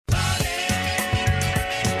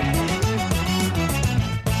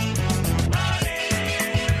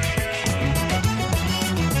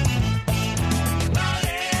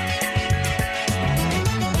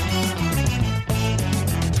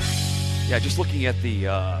just looking at the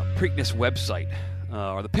Preakness website,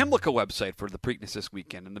 or the Pimlico website for the Preakness this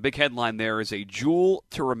weekend, and the big headline there is a jewel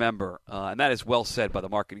to remember, and that is well said by the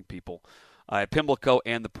marketing people at Pimlico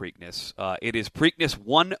and the Preakness. It is Preakness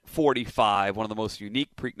 145, one of the most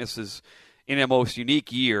unique Preaknesses in a most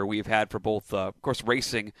unique year we've had for both, of course,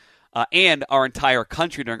 racing and our entire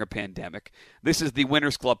country during a pandemic. This is the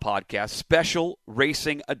Winners Club podcast, special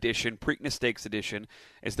racing edition, Preakness Stakes edition,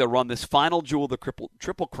 as they'll run this final jewel of the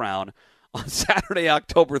Triple Crown on Saturday,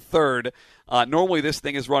 October 3rd. Normally this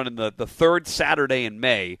thing is running the third Saturday in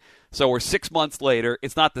May, so we're 6 months later.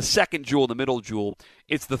 It's not the second jewel, the middle jewel.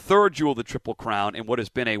 It's the third jewel of the Triple Crown in what has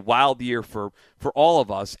been a wild year for all of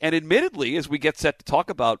us. And admittedly, as we get set to talk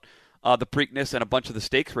about the Preakness and a bunch of the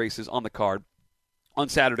stakes races on the card on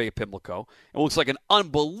Saturday at Pimlico, it looks like an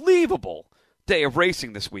unbelievable day of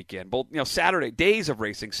racing this weekend. Both, Saturday, days of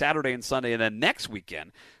racing, Saturday and Sunday, and then next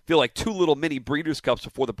weekend feel like two little mini Breeders' Cups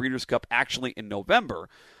before the Breeders' Cup actually in November.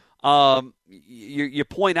 You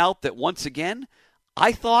point out that once again,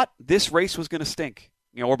 I thought this race was going to stink.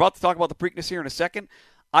 We're about to talk about the Preakness here in a second.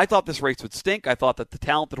 I thought this race would stink. I thought that the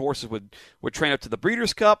talented horses would train up to the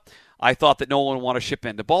Breeders' Cup. I thought that no one would want to ship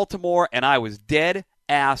into Baltimore, and I was dead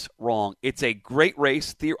ass wrong. It's a great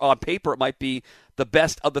race. On paper, it might be the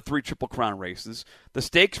best of the three Triple Crown races. The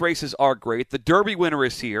stakes races are great. The Derby winner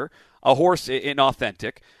is here, a horse in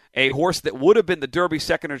Authentic. A horse that would have been the Derby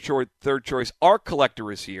second or third choice, Art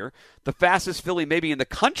Collector, is here. The fastest filly maybe in the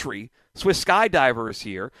country, Swiss Skydiver, is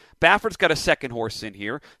here. Baffert's got a second horse in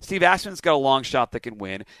here. Steve Aspen's got a long shot that can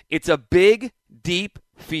win. It's a big, deep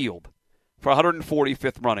field for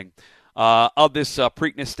 145th running of this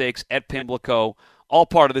Preakness Stakes at Pimlico, all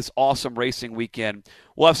part of this awesome racing weekend.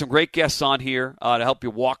 We'll have some great guests on here to help you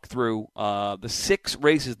walk through the 6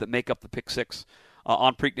 races that make up the Pick 6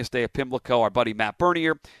 on Preakness Day at Pimlico. Our buddy Matt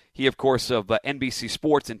Bernier, he, of course, of NBC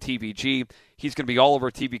Sports and TVG. He's going to be all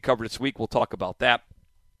over TV coverage this week. We'll talk about that.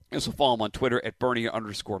 Also follow him on Twitter at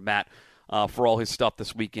Bernier_Matt for all his stuff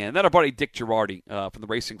this weekend. And then our buddy Dick Girardi from the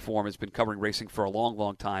Racing Forum has been covering racing for a long,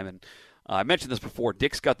 long time. And I mentioned this before.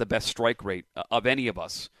 Dick's got the best strike rate of any of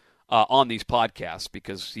us on these podcasts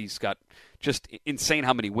because he's got just insane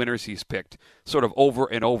how many winners he's picked sort of over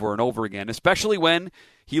and over and over again, especially when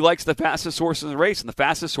he likes the fastest horse in the race. And the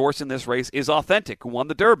fastest horse in this race is Authentic, who won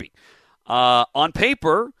the Derby. On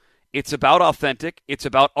paper, it's about Authentic. It's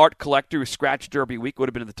about Art Collector, who scratched Derby week, would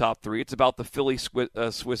have been in the top 3. It's about the filly Swiss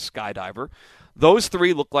Skydiver. Those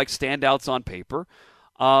 3 look like standouts on paper.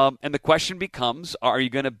 And the question becomes, are you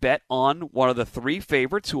going to bet on one of the 3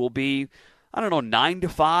 favorites who will be, 9-5,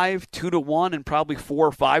 2-1, and probably 4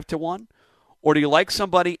 or 5-1? Or do you like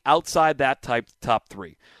somebody outside that type top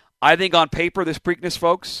 3? I think on paper, this Preakness,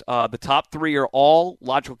 folks, the top 3 are all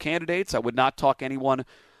logical candidates. I would not talk anyone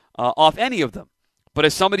off any of them. But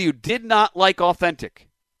as somebody who did not like Authentic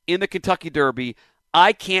in the Kentucky Derby,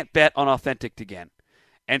 I can't bet on Authentic again.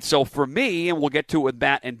 And so for me, and we'll get to it with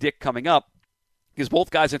Matt and Dick coming up, because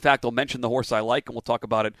both guys, in fact, will mention the horse I like, and we'll talk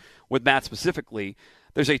about it with Matt specifically.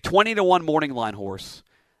 There's a 20-1 morning line horse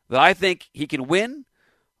that I think he can win,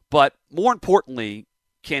 but more importantly,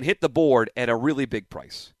 can hit the board at a really big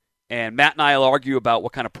price. And Matt and I will argue about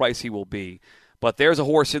what kind of price he will be. But there's a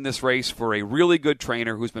horse in this race for a really good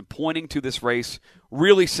trainer who's been pointing to this race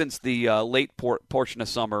really since the late portion of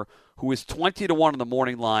summer, who is 20-1 on the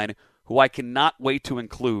morning line, who I cannot wait to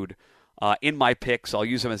include in my picks. I'll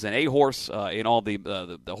use him as an A horse in all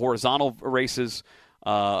the horizontal races,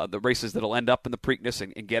 the races that will end up in the Preakness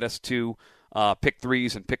and get us to pick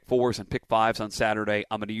 3s and pick 4s and pick 5s on Saturday.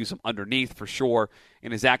 I'm going to use him underneath for sure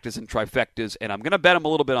in his actas and trifectas, and I'm going to bet him a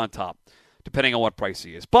little bit on top, depending on what price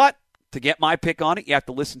he is. But to get my pick on it, you have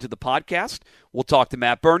to listen to the podcast. We'll talk to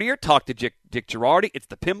Matt Bernier, talk to Dick Girardi. It's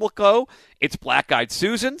the Pimlico. It's Black Eyed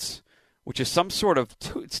Susans, which is some sort of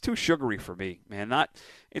it's too sugary for me, man.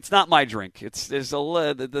 It's not my drink.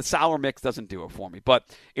 The sour mix doesn't do it for me. But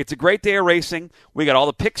it's a great day of racing. We got all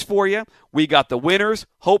the picks for you. We got the winners,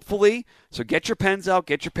 hopefully. So get your pens out,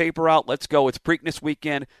 get your paper out. Let's go. It's Preakness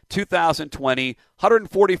Weekend 2020,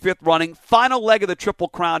 145th running, final leg of the Triple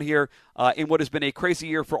Crown here in what has been a crazy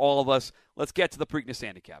year for all of us. Let's get to the Preakness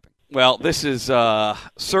handicapping. Well, this is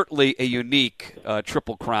certainly a unique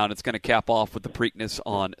Triple Crown. It's going to cap off with the Preakness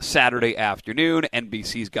on Saturday afternoon.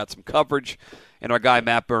 NBC's got some coverage. And our guy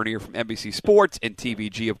Matt Bernier from NBC Sports and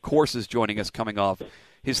TVG, of course, is joining us coming off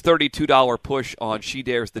his $32 push on She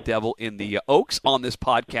Dares the Devil in the Oaks on this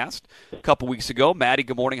podcast a couple weeks ago. Maddie,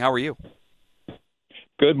 good morning. How are you?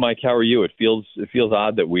 Good, Mike. How are you? It feels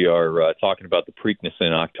odd that we are talking about the Preakness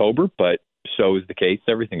in October, but so is the case.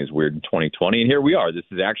 Everything is weird in 2020, and here we are. This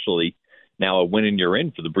is actually now a win and you're in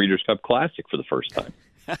for the Breeders' Cup Classic for the first time.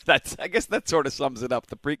 I guess that sort of sums it up.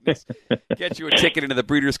 The Preakness gets you a ticket into the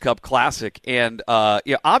Breeders' Cup Classic, and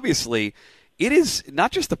obviously, it is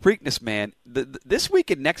not just the Preakness, man. This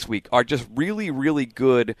week and next week are just really, really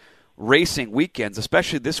good racing weekends,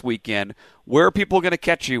 especially this weekend. Where are people going to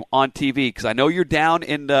catch you on TV? Because I know you're down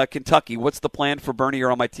in Kentucky. What's the plan for Bernier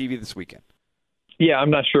on my TV this weekend? Yeah,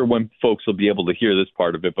 I'm not sure when folks will be able to hear this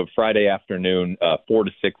part of it, but Friday afternoon, 4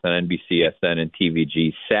 to 6 on NBCSN and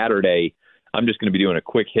TVG. Saturday, I'm just going to be doing a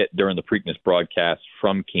quick hit during the Preakness broadcast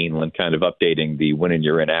from Keeneland, kind of updating the Win and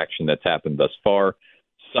You're In action that's happened thus far.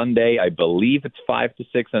 Sunday, I believe it's 5 to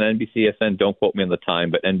 6 on NBCSN. Don't quote me on the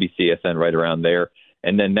time, but NBCSN right around there.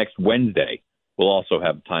 And then next Wednesday, we'll also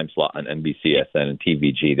have a time slot on NBCSN and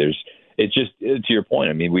TVG. It's just, to your point,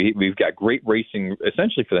 I mean, we've got great racing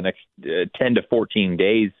essentially for the next 10 to 14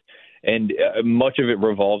 days, and much of it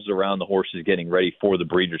revolves around the horses getting ready for the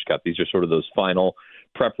Breeders' Cup. These are sort of those final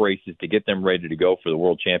prep races to get them ready to go for the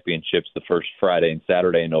World Championships the first Friday and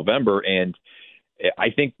Saturday in November. And I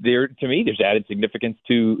think there's added significance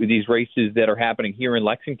to these races that are happening here in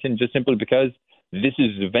Lexington just simply because this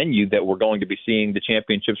is the venue that we're going to be seeing the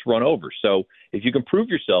championships run over. So if you can prove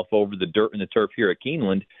yourself over the dirt and the turf here at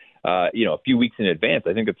Keeneland, a few weeks in advance,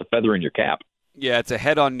 I think it's a feather in your cap. Yeah, it's a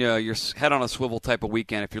head on your head on a swivel type of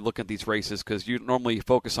weekend if you're looking at these races, because you normally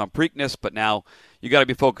focus on Preakness, but now you got to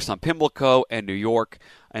be focused on Pimlico and New York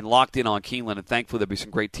and locked in on Keeneland. And thankfully, there'll be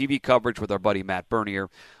some great TV coverage with our buddy Matt Bernier,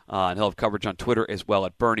 and he'll have coverage on Twitter as well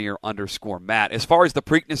at Bernier_Matt. As far as the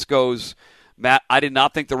Preakness goes, Matt, I did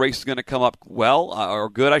not think the race was going to come up well or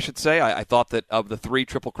good, I should say. I thought that of the 3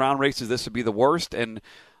 Triple Crown races, this would be the worst. And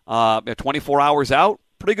 24 hours out,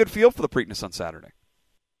 pretty good field for the Preakness on Saturday.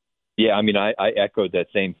 Yeah, I mean, I echoed that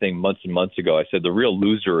same thing months and months ago. I said the real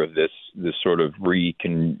loser of this sort of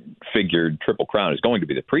reconfigured Triple Crown is going to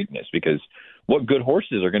be the Preakness, because what good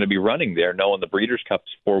horses are going to be running there knowing the Breeders' Cup's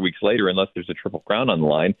 4 weeks later unless there's a Triple Crown on the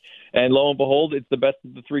line? And lo and behold, it's the best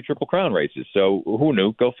of the 3 Triple Crown races. So who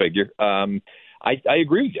knew? Go figure. I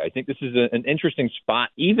agree with you. I think this is an interesting spot,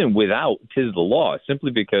 even without Tis the Law,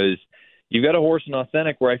 simply because you've got a horse in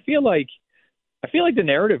Authentic where I feel like the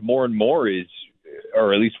narrative more and more is,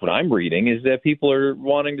 or at least what I'm reading, is that people are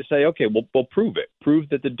wanting to say, okay, well, prove it. Prove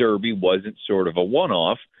that the Derby wasn't sort of a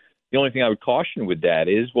one-off. The only thing I would caution with that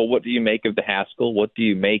is, well, what do you make of the Haskell? What do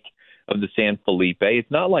you make of the San Felipe? It's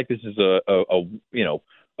not like this is a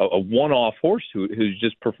one-off horse who's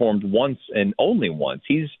just performed once and only once.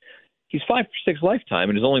 He's 5 for 6 lifetime,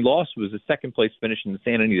 and his only loss was a second-place finish in the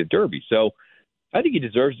Santa Anita Derby. So I think he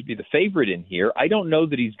deserves to be the favorite in here. I don't know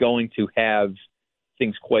that he's going to have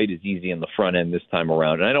things quite as easy in the front end this time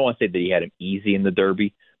around. And I don't want to say that he had him easy in the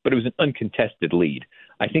Derby, but it was an uncontested lead.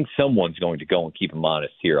 I think someone's going to go and keep him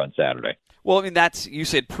honest here on Saturday. Well, I mean, you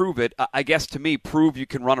said prove it. I guess to me, prove you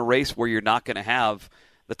can run a race where you're not going to have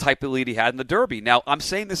the type of lead he had in the Derby. Now, I'm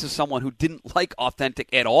saying this as someone who didn't like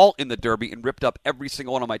Authentic at all in the Derby and ripped up every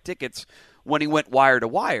single one of my tickets when he went wire to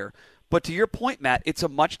wire. But to your point, Matt, it's a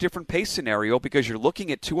much different pace scenario because you're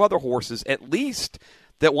looking at 2 other horses at least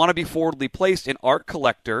that want to be forwardly placed in Art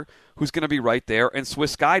Collector, who's going to be right there, and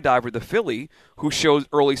Swiss Skydiver, the filly, who showed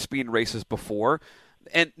early speed in races before.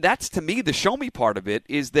 And that's, to me, the show me part of it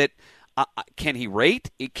is that can he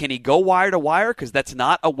rate? Can he go wire to wire? Because that's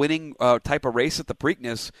not a winning type of race at the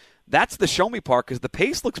Preakness. That's the show me part because the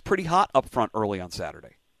pace looks pretty hot up front early on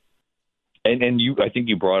Saturday. And I think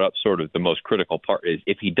you brought up sort of the most critical part is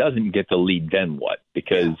if he doesn't get the lead, then what?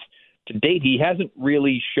 Because to date, he hasn't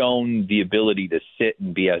really shown the ability to sit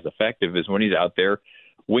and be as effective as when he's out there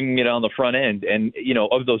winging it on the front end. And,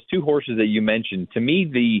 of those 2 horses that you mentioned, to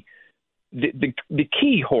me, the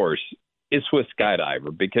key horse is Swiss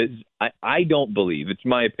Skydiver, because I don't believe, it's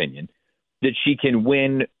my opinion, that she can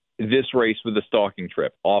win this race with a stalking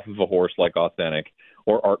trip off of a horse like Authentic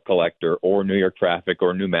or Art Collector or New York Traffic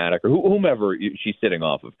or Pneumatic or whomever she's sitting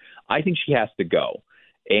off of. I think she has to go.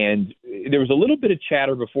 And there was a little bit of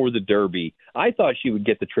chatter before the Derby. I thought she would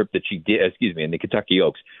get the trip that she did, in the Kentucky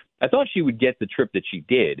Oaks. I thought she would get the trip that she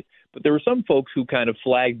did, but there were some folks who kind of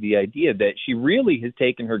flagged the idea that she really has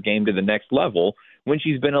taken her game to the next level when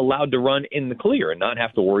she's been allowed to run in the clear and not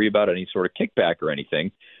have to worry about any sort of kickback or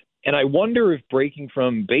anything. And I wonder if breaking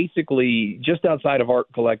from basically just outside of Art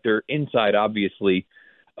Collector, inside, obviously,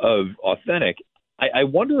 of Authentic, I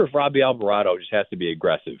wonder if Robbie Alvarado just has to be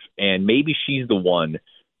aggressive. And maybe she's the one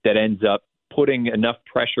that ends up putting enough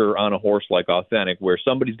pressure on a horse like Authentic where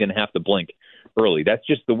somebody's going to have to blink early. That's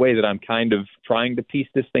just the way that I'm kind of trying to piece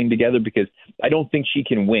this thing together, because I don't think she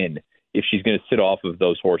can win if she's going to sit off of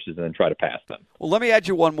those horses and then try to pass them. Well, let me add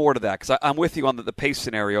you one more to that, because I'm with you on the pace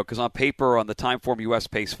scenario, because on paper, on the Timeform U.S.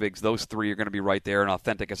 pace figs, those three are going to be right there, and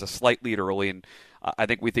Authentic as a slight lead early, and I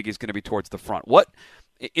think we think he's going to be towards the front. What,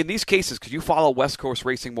 in these cases, because you follow West Coast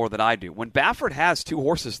racing more than I do, when Baffert has two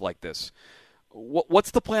horses like this,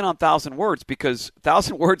 what's the plan on Thousand Words? Because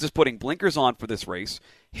Thousand Words is putting blinkers on for this race.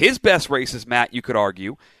 His best races, Matt, you could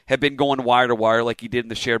argue, have been going wire to wire like he did in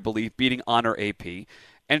the Shared Belief, beating Honor AP.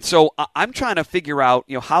 And so I'm trying to figure out,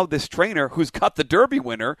 how this trainer, who's got the Derby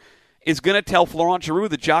winner, is going to tell Florent Geroux,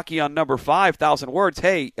 the jockey on number 5, Thousand Words,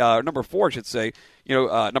 hey, number 4, I should say,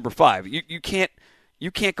 number 5. You can't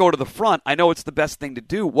go to the front. I know it's the best thing to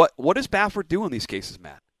do. What does Baffert do in these cases,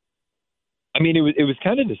 Matt? I mean, it was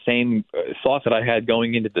kind of the same thought that I had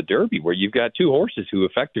going into the Derby, where you've got two horses who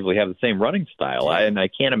effectively have the same running style. And I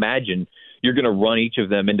can't imagine you're going to run each of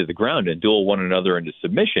them into the ground and duel one another into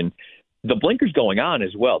submission. The blinkers going on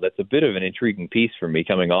as well. That's a bit of an intriguing piece for me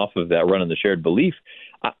coming off of that run in the Shared Belief.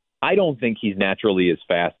 I don't think he's naturally as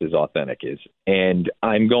fast as Authentic is. And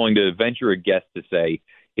I'm going to venture a guess to say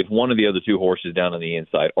if one of the other two horses down on the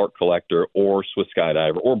inside, Art Collector or Swiss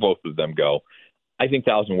Skydiver, or both of them go, I think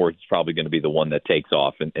Thousand Words is probably going to be the one that takes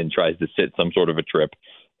off and tries to sit some sort of a trip.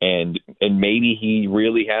 And maybe he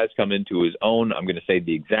really has come into his own. I'm going to say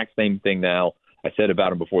the exact same thing now I said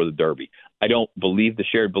about him before the Derby. I don't believe the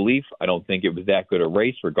Shared Belief. I don't think it was that good a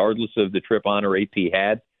race, regardless of the trip Honor AP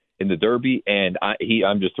had in the Derby. And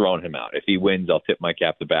I'm just throwing him out. If he wins, I'll tip my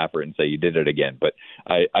cap to Baffert and say you did it again. But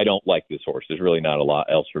I don't like this horse. There's really not a lot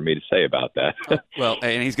else for me to say about that. Well,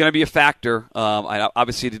 and he's going to be a factor. I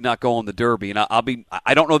obviously did not go on the Derby, and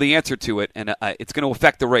I don't know the answer to it, and it's going to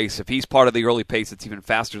affect the race. If he's part of the early pace, it's even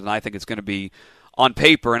faster than I think it's going to be on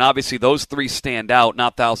paper. And obviously those three stand out,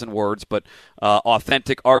 not Thousand Words, but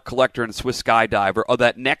Authentic, Art Collector, and Swiss Skydiver are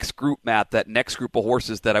that next group, Matt, that next group of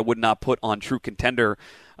horses that I would not put on true contender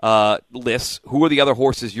lists. Who are the other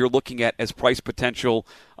horses you're looking at as price potential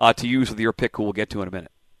to use with your pick, who we'll get to in a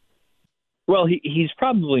minute? Well, he's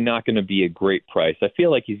probably not going to be a great price. I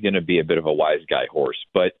feel like he's going to be a bit of a wise guy horse,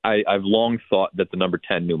 but I've long thought that the number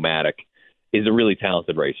 10 Pneumatic is a really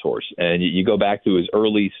talented racehorse. And you go back to his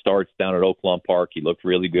early starts down at Oaklawn Park, he looked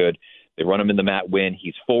really good. They run him in the Matt Winn.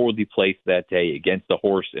 He's forwardly placed that day against a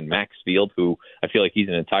horse in Max Field, who I feel like he's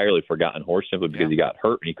an entirely forgotten horse simply because he got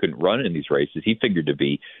hurt and he couldn't run in these races. He figured to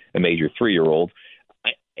be a major 3-year-old.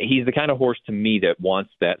 He's the kind of horse to me that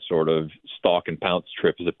wants that sort of stalk and pounce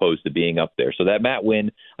trip as opposed to being up there. So that Matt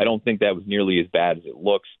Winn, I don't think that was nearly as bad as it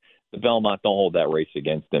looks. The Belmont don't hold that race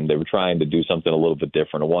against them. They were trying to do something a little bit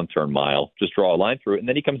different, a one-turn mile, just draw a line through it. And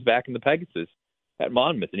then he comes back in the Pegasus at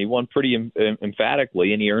Monmouth, and he won pretty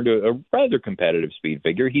emphatically, and he earned a rather competitive speed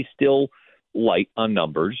figure. He's still light on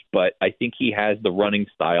numbers, but I think he has the running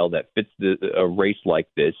style that fits a race like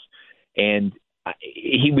this. And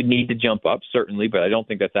he would need to jump up, certainly, but I don't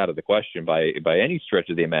think that's out of the question by any stretch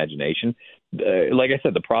of the imagination. Like I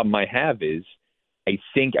said, the problem I have is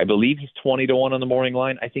I believe he's 20-1 on the morning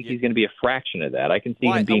line. I think he's going to be a fraction of that. I can see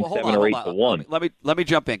him being 7 or 8-1. Let me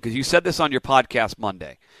jump in, because you said this on your podcast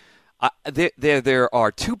Monday. There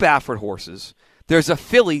are two Baffert horses. There's a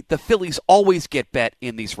filly. The fillies always get bet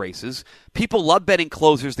in these races. People love betting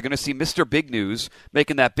closers. They're going to see Mr. Big News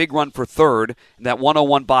making that big run for third, and that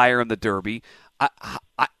 101 buyer in the Derby.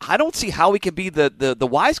 I don't see how he can be the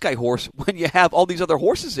wise guy horse when you have all these other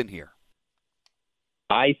horses in here.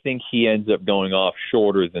 I think he ends up going off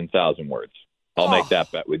shorter than Thousand Words. I'll make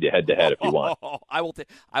that bet with you head-to-head if you want. I will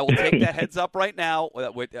take that heads up right now.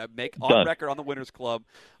 Make on Done. Record on the Winners Club.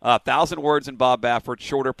 Thousand Words and Bob Baffert,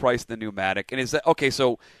 shorter price than Pneumatic. And is that okay?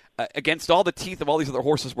 So against all the teeth of all these other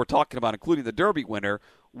horses we're talking about, including the Derby winner,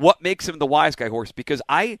 what makes him the wise guy horse? Because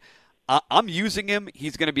I'm using him.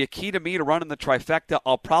 He's going to be a key to me to run in the trifecta.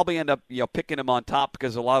 I'll probably end up picking him on top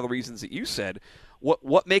because of a lot of the reasons that you said.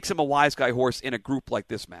 What makes him a wise guy horse in a group like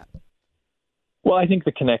this, Matt? Well, I think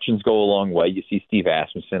the connections go a long way. You see Steve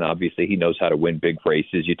Asmussen, obviously he knows how to win big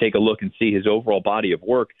races. You take a look and see his overall body of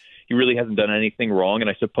work. He really hasn't done anything wrong.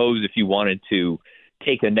 And I suppose if you wanted to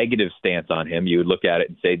take a negative stance on him, you would look at it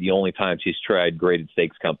and say the only times he's tried graded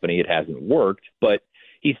stakes company, it hasn't worked. But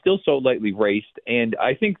he's still so lightly raced. And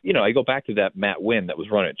I think, I go back to that Matt Winn that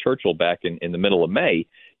was run at Churchill back in the middle of May.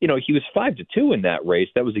 He was 5-2 in that race.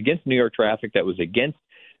 That was against New York Traffic. That was against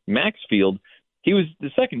Maxfield. He was the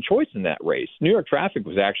second choice in that race. New York Traffic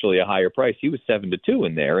was actually a higher price. He was 7-2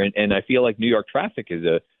 in there. And I feel like New York Traffic is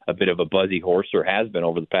a bit of a buzzy horse, or has been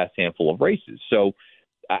over the past handful of races. So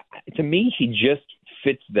to me, he just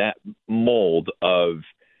fits that mold of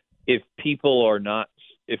if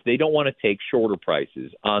they don't want to take shorter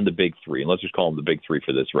prices on the big three, and let's just call them the big three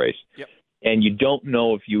for this race. Yep. and you don't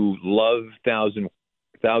know if you love thousand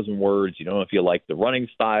words. You don't know if you like the running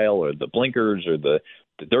style or the blinkers or the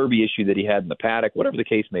Derby issue that he had in the paddock, whatever the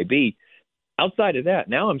case may be. Outside of that,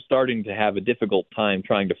 now I'm starting to have a difficult time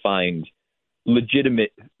trying to find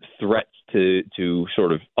legitimate threats to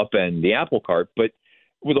sort of upend the apple cart. But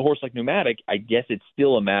with a horse like Pneumatic, I guess it's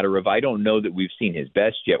still a matter of I don't know that we've seen his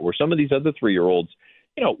best yet, where some of these other 3-year-olds,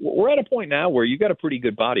 we're at a point now where you've got a pretty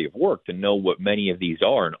good body of work to know what many of these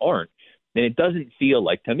are and aren't. And it doesn't feel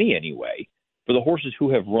like, to me anyway, for the horses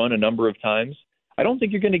who have run a number of times, I don't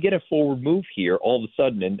think you're going to get a forward move here all of a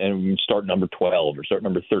sudden and start number 12 or start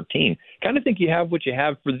number 13. Kind of think you have what you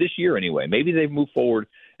have for this year anyway. Maybe they've moved forward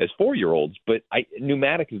as 4-year-olds, but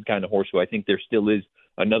Pneumatic is the kind of horse who I think there still is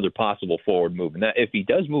another possible forward move. And that if he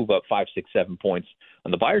does move up 5, 6, 7 points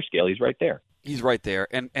on the buyer scale, he's right there. He's right there.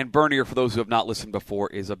 And Bernier, for those who have not listened before,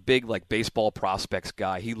 is a big baseball prospects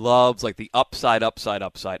guy. He loves the upside.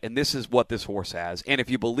 And this is what this horse has. And if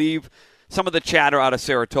you believe some of the chatter out of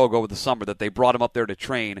Saratoga over the summer that they brought him up there to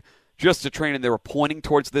train, and they were pointing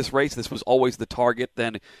towards this race, this was always the target,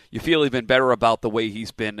 then you feel even better about the way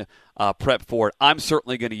he's been prepped for it. I'm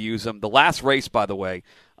certainly going to use him. The last race, by the way,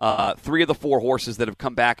 3 of the 4 horses that have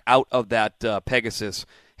come back out of that Pegasus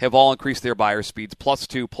have all increased their buyer speeds,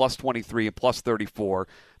 +2, +23, and +34.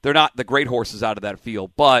 They're not the great horses out of that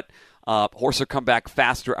field, but horses come back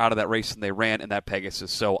faster out of that race than they ran in that Pegasus.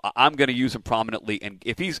 So I'm going to use him prominently. And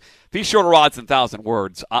if he's shorter odds than 1,000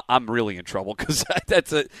 words, I'm really in trouble because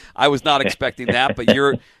I was not expecting that. But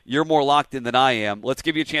you're more locked in than I am. Let's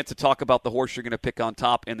give you a chance to talk about the horse you're going to pick on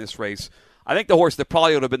top in this race. I think the horse that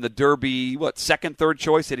probably would have been the Derby, second, third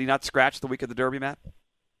choice? Did he not scratch the week of the Derby, Matt?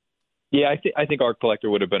 Yeah, I think Art Collector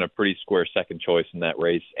would have been a pretty square second choice in that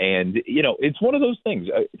race. And, it's one of those things.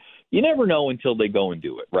 You never know until they go and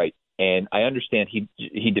do it, right? And I understand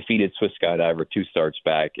he defeated Swiss Skydiver 2 starts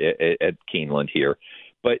back at Keeneland here.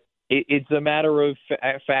 But it's a matter of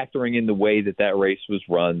factoring in the way that race was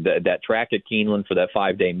run. That track at Keeneland for that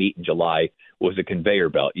 5-day meet in July was a conveyor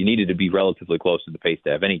belt. You needed to be relatively close to the pace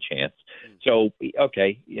to have any chance. So,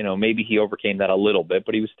 okay, maybe he overcame that a little bit,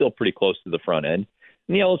 but he was still pretty close to the front end.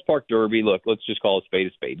 In the Ellis Park Derby, look, let's just call a spade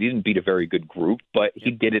a spade. He didn't beat a very good group, but he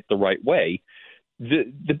did it the right way.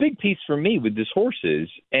 The big piece for me with this horse is,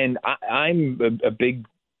 and I'm a big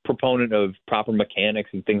proponent of proper mechanics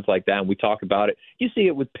and things like that, and we talk about it. You see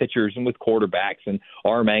it with pitchers and with quarterbacks and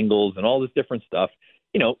arm angles and all this different stuff.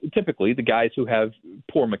 Typically the guys who have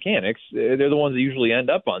poor mechanics, they're the ones that usually end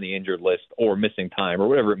up on the injured list or missing time or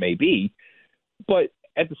whatever it may be. But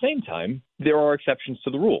at the same time, there are exceptions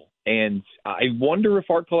to the rule. And I wonder if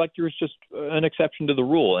Art Collector is just an exception to the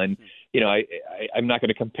rule. And, I'm not going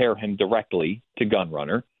to compare him directly to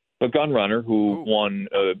Gunrunner, but Gunrunner, who won,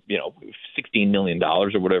 $16 million or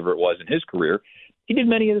whatever it was in his career, he did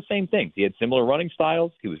many of the same things. He had similar running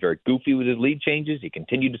styles. He was very goofy with his lead changes. He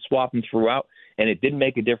continued to swap them throughout, and it didn't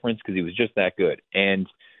make a difference because he was just that good. And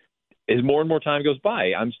as more and more time goes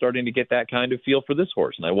by, I'm starting to get that kind of feel for this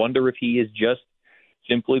horse. And I wonder if he is just,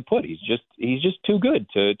 simply put, he's just too good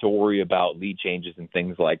to worry about lead changes and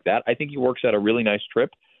things like that. I think he works out a really nice trip.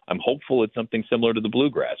 I'm hopeful it's something similar to the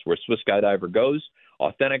Bluegrass, where Swiss Skydiver goes,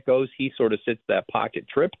 Authentic goes, he sort of sits that pocket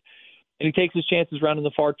trip, and he takes his chances round in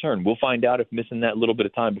the far turn. We'll find out if missing that little bit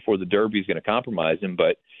of time before the Derby is going to compromise him, but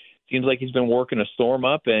it seems like he's been working a storm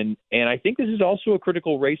up, and I think this is also a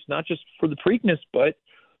critical race, not just for the Preakness, but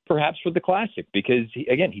perhaps for the Classic, because,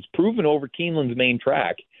 he's proven over Keeneland's main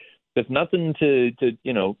track. That's nothing to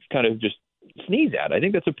kind of just sneeze at. I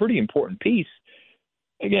think that's a pretty important piece.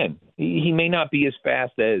 Again, he may not be as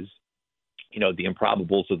fast as, the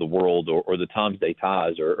Improbables of the world or the Toms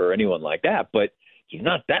d'Etats or anyone like that, but he's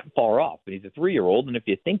not that far off. But he's a 3-year-old, and if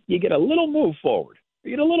you think you get a little move forward,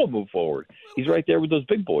 he's right there with those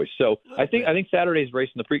big boys. So I think Saturday's race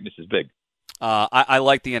in the Preakness is big. I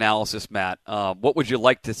like the analysis, Matt. What would you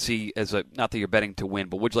like to see as not that you're betting to win,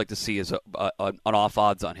 but what would you like to see as an off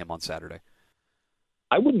odds on him on Saturday?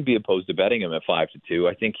 I wouldn't be opposed to betting him at 5-2.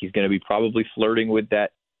 I think he's going to be probably flirting with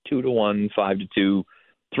that 2-1, 5-2,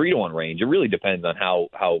 3-1 range. It really depends on how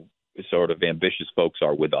sort of ambitious folks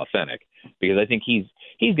are with Authentic, because I think he's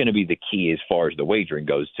going to be the key as far as the wagering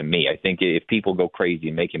goes to me. I think if people go crazy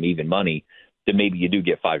and make him even money, then maybe you do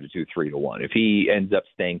get 5-2, 3-1. If he ends up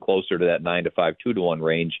staying closer to that 9-5, 2-1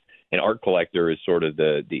 range, and Art Collector is sort of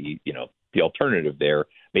the alternative there,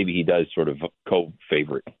 maybe he does sort of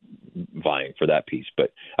co-favorite vying for that piece.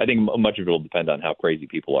 But I think much of it will depend on how crazy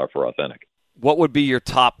people are for Authentic. What would be your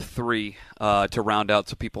top 3 to round out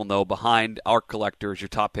so people know behind Art Collector is your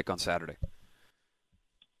top pick on Saturday?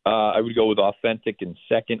 I would go with Authentic in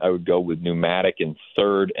second. I would go with Pneumatic in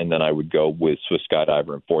third, and then I would go with Swiss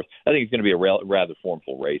Skydiver in fourth. I think it's going to be a rather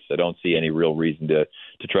formful race. I don't see any real reason to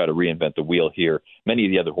try to reinvent the wheel here. Many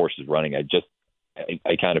of the other horses running,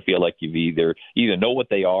 I kind of feel like you've either know what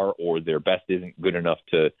they are or their best isn't good enough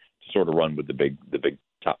to sort of run with the big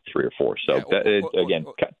top 3 or 4. So again,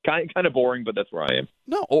 kind of boring, but that's where I am.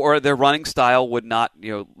 No, or their running style would not,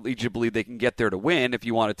 lead you to believe they can get there to win. If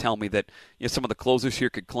you want to tell me that some of the closers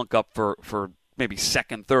here could clunk up for maybe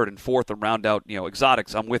second, third, and fourth and round out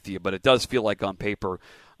exotics, I'm with you. But it does feel like on paper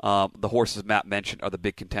the horses Matt mentioned are the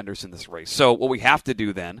big contenders in this race. So what we have to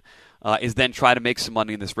do then is then try to make some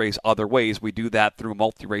money in this race other ways. We do that through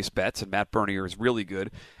multi-race bets, and Matt Bernier is really good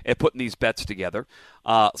at putting these bets together.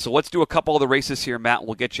 So let's do a couple of the races here, Matt, and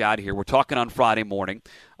we'll get you out of here. We're talking on Friday morning.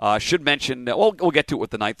 Should mention, we'll get to it with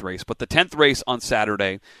the 9th race, but the 10th race on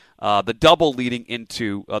Saturday, the double leading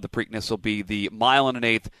into the Preakness will be the 1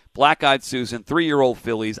 1/8 Black-Eyed Susan, 3-year-old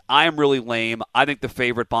fillies. I am really lame. I think the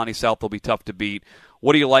favorite, Bonnie South, will be tough to beat.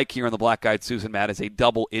 What do you like here in the Black-Eyed Susan, Matt, as a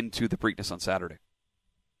double into the Preakness on Saturday?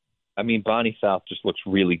 I mean, Bonnie South just looks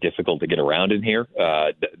really difficult to get around in here.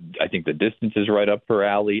 I think the distance is right up her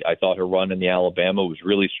alley. I thought her run in the Alabama was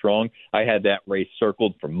really strong. I had that race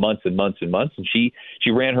circled for months and months and months, and she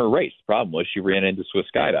ran her race. The problem was she ran into Swiss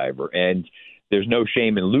Skydiver, and there's no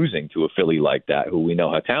shame in losing to a filly like that, who we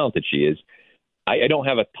know how talented she is. I don't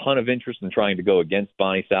have a ton of interest in trying to go against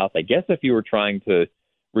Bonnie South. I guess if you were trying to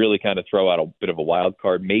really kind of throw out a bit of a wild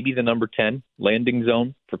card, maybe the number 10 Landing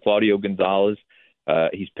Zone for Claudio Gonzalez.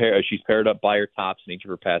 She's paired up by her tops in each of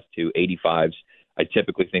her past 2 85s. I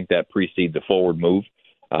typically think that precedes a forward move.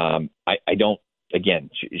 She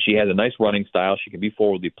has a nice running style. She can be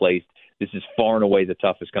forwardly placed. This is far and away the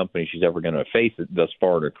toughest company she's ever going to face thus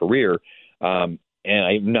far in her career. And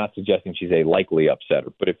I'm not suggesting she's a likely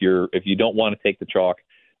upsetter, but if you don't want to take the chalk,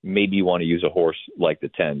 maybe you want to use a horse like the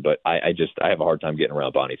 10, but I have a hard time getting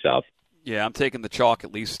around Bonnie South. Yeah, I'm taking the chalk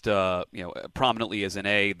at least prominently as an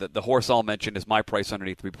A. The horse I'll mention is My Price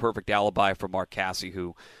Underneath to be Perfect Alibi for Mark Casse,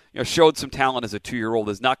 who showed some talent as a 2-year-old,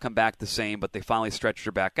 has not come back the same, but they finally stretched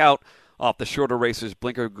her back out off the shorter races.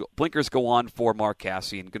 Blinkers go on for Mark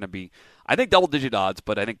Casse and going to be, I think, double-digit odds,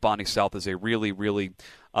 but I think Bonnie South is a really, really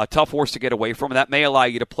tough horse to get away from, and that may allow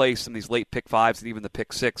you to play some of these late pick 5s and even the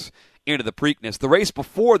pick 6 into the Preakness. The race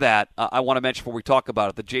before that, I want to mention before we talk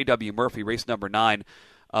about it, the J.W. Murphy, race number 9,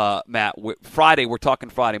 Matt. Friday, we're talking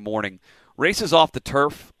Friday morning. Races off the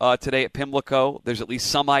turf today at Pimlico. There's at least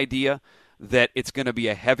some idea that it's going to be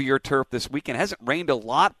a heavier turf this weekend. It hasn't rained a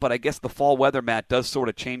lot, but I guess the fall weather, Matt, does sort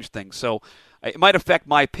of change things. So it might affect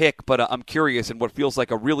my pick, but I'm curious in what feels like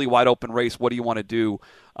a really wide-open race. What do you want to do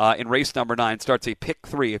in race number 9? Starts a pick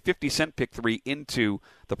 3, a 50-cent pick 3 into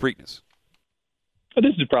the Preakness.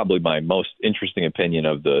 This is probably my most interesting opinion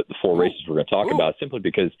of the 4 races we're going to talk about, simply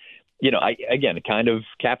because, kind of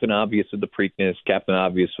Captain Obvious with the Preakness, Captain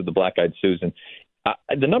Obvious with the Black-Eyed Susan.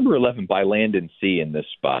 The number 11 by Land and Sea in this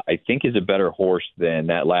spot, I think, is a better horse than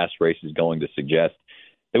that last race is going to suggest.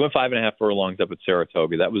 They went 5.5 furlongs up at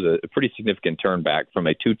Saratoga. That was a pretty significant turn back from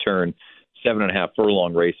a 2-turn, 7.5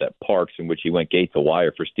 furlong race at Parks in which he went gate to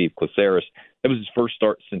wire for Steve Clissaris. That was his first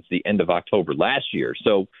start since the end of October last year.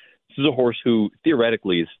 So this is a horse who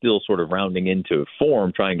theoretically is still sort of rounding into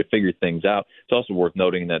form, trying to figure things out. It's also worth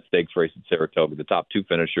noting in that stakes race at Saratoga, the top 2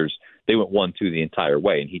 finishers, they went 1-2 the entire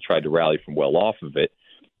way, and he tried to rally from well off of it.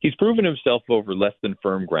 He's proven himself over less than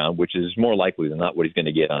firm ground, which is more likely than not what he's going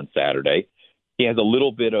to get on Saturday. He has a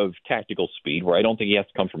little bit of tactical speed where I don't think he has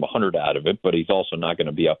to come from 100 out of it, but he's also not going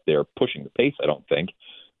to be up there pushing the pace, I don't think.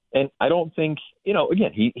 And I don't think,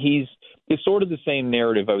 it's sort of the same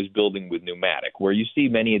narrative I was building with Pneumatic, where you see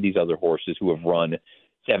many of these other horses who have run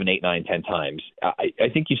 7, 8, 9, 10 times. I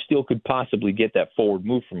think you still could possibly get that forward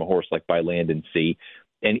move from a horse like By Land and Sea.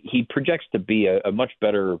 And he projects to be a much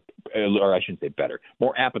better, or I shouldn't say better,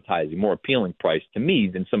 more appetizing, more appealing price to me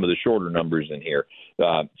than some of the shorter numbers in here.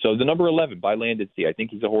 So the number 11, By Land and Sea, I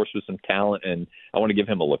think he's a horse with some talent, and I want to give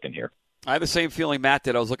him a look in here. I have the same feeling Matt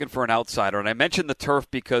did. I was looking for an outsider, and I mentioned the turf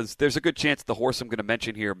because there's a good chance the horse I'm going to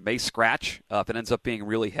mention here may scratch if it ends up being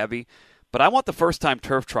really heavy. But I want the first-time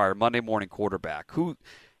turf trier, Monday Morning Quarterback, who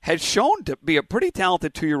has shown to be a pretty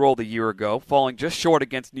talented 2-year-old a year ago, falling just short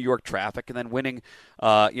against New York Traffic, and then winning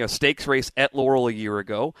stakes race at Laurel a year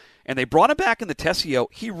ago. And they brought him back in the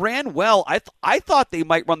Tessio. He ran well. I thought they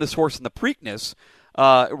might run this horse in the Preakness.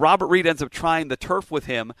 Robert Reed ends up trying the turf with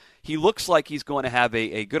him. He looks like he's going to have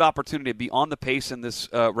a good opportunity to be on the pace in this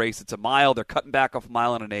race. It's a mile. They're cutting back off a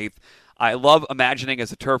 1 1/8. I love imagining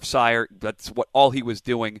as a turf sire, that's all he was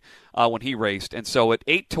doing when he raced. And so at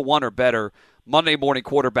 8-1 or better, Monday morning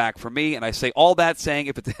quarterback for me. And I say all that saying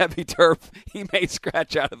if it's a heavy turf, he may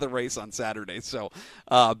scratch out of the race on Saturday. So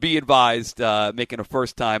be advised, making a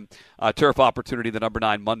first-time turf opportunity, the number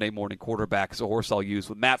 9 Monday morning quarterback is a horse I'll use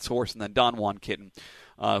with Matt's horse and then Don Juan Kitten,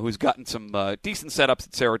 who's gotten some decent setups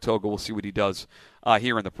at Saratoga. We'll see what he does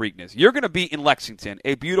here in the Preakness. You're going to be in Lexington,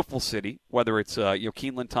 a beautiful city, whether it's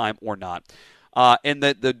Keeneland time or not. And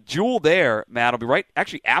the jewel there, Matt, will be right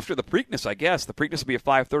actually after the Preakness, I guess. The Preakness will be at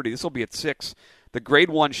 5:30. This will be at 6. The Grade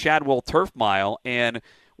 1 Shadwell Turf Mile. And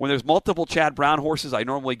when there's multiple Chad Brown horses, I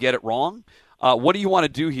normally get it wrong. What do you want to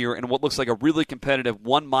do here in what looks like a really competitive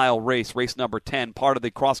 1 mile race, race number 10, part of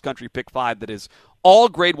the cross-country Pick 5 that is all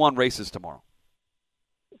Grade 1 races tomorrow?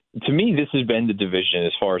 To me, this has been the division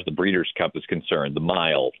as far as the Breeders' Cup is concerned. The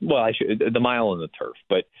mile, the mile and the turf,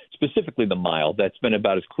 but specifically the mile, that's been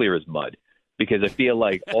about as clear as mud. Because I feel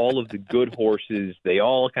like all of the good horses, they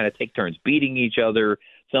all kind of take turns beating each other.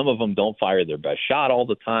 Some of them don't fire their best shot all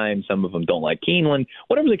the time. Some of them don't like Keeneland,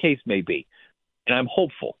 whatever the case may be. And I'm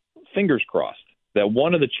hopeful, fingers crossed, that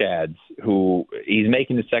one of the Chads, who he's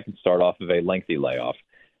making the second start off of a lengthy layoff,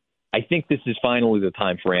 I think this is finally the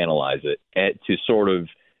time for Analyze It to sort of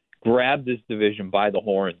grab this division by the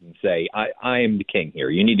horns and say, I am the king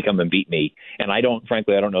here. You need to come and beat me. And I don't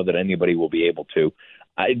know that anybody will be able to.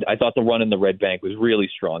 I thought the run in the Red Bank was really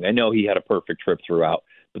strong. I know he had a perfect trip throughout,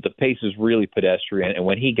 but the pace was really pedestrian. And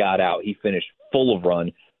when he got out, he finished full of run.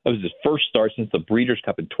 It was his first start since the Breeders'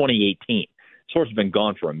 Cup in 2018. This horse has been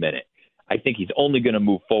gone for a minute. I think he's only going to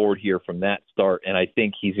move forward here from that start, and I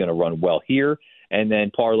think he's going to run well here and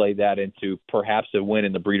then parlay that into perhaps a win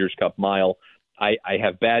in the Breeders' Cup Mile. I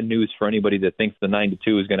have bad news for anybody that thinks the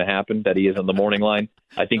 9-2 is going to happen, that he is on the morning line.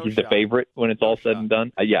 I think he's the favorite when it's all said and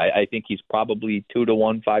done. I think he's probably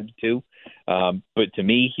 2-1, 5-2. But to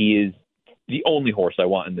me, he is the only horse I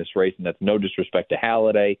want in this race, and that's no disrespect to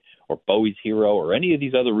Halliday or Bowie's Hero or any of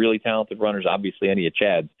these other really talented runners, obviously any of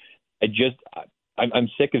Chad's. I'm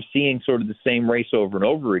sick of seeing sort of the same race over and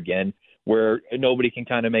over again where nobody can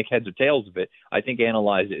kind of make heads or tails of it. I think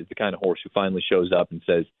Analyze It is the kind of horse who finally shows up and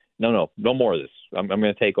says, no more of this. I'm going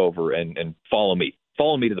to take over and follow me.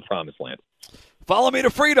 Follow me to the promised land. Follow me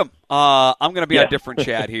to freedom. I'm going to be on a different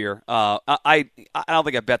Chad here. I don't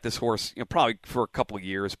think I bet this horse probably for a couple of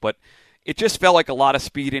years, but it just felt like a lot of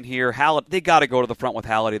speed in here. They got to go to the front with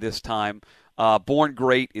Halliday this time. Born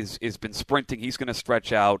Great is been sprinting. He's going to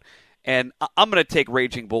stretch out. And I'm going to take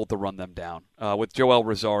Raging Bull to run them down with Joel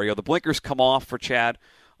Rosario. The blinkers come off for Chad.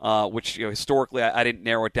 Which historically I didn't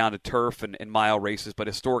narrow it down to turf and mile races, but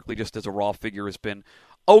historically just as a raw figure has been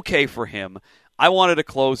okay for him. I wanted a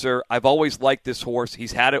closer. I've always liked this horse.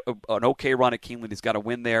 He's had an okay run at Keeneland. He's got a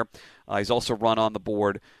win there. He's also run on the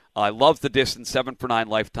board. I love the distance, 7-for-9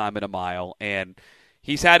 lifetime at a mile, and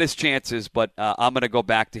he's had his chances, but I'm going to go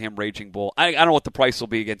back to him, Raging Bull. I don't know what the price will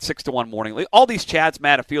be again, 6-1 morning. All these Chads,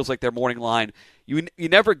 Matt, it feels like their morning line. You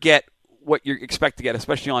never get what you expect to get,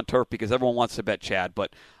 especially on turf, because everyone wants to bet Chad.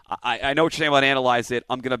 But I know what you're saying about Analyze It.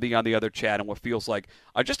 I'm going to be on the other Chad and what feels like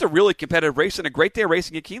just a really competitive race and a great day of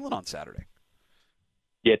racing at Keeneland on Saturday.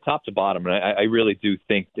 Yeah, top to bottom. And I really do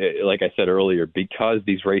think, like I said earlier, because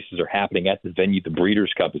these races are happening at the venue the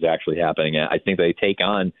Breeders' Cup is actually happening at, I think they take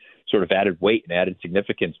on sort of added weight and added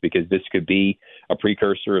significance because this could be a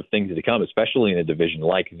precursor of things to come, especially in a division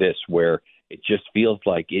like this where it just feels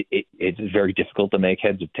like it's very difficult to make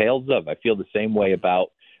heads or tails of. I feel the same way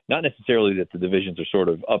about not necessarily that the divisions are sort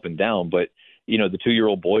of up and down, but the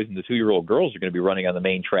 2-year-old boys and the 2-year-old girls are going to be running on the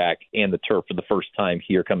main track and the turf for the first time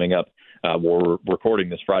here coming up. We're recording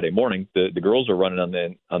this Friday morning. The girls are running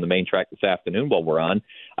on the main track this afternoon while we're on.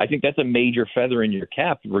 I think that's a major feather in your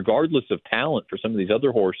cap, regardless of talent for some of these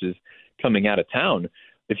other horses coming out of town.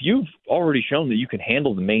 If you've already shown that you can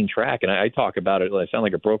handle the main track, and I talk about it, I sound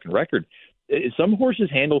like a broken record. Some horses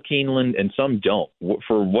handle Keeneland and some don't.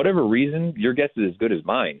 For whatever reason, your guess is as good as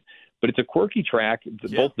mine. But it's a quirky track,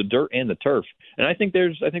 both the dirt and the turf. And I think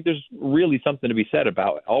there's really something to be said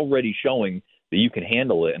about already showing that you can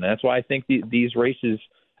handle it. And that's why I think these races,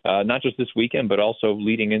 not just this weekend, but also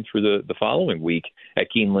leading in through the following week at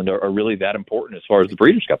Keeneland are really that important as far as the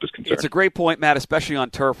Breeders' Cup is concerned. It's a great point, Matt, especially on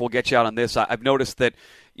turf. We'll get you out on this. I've noticed that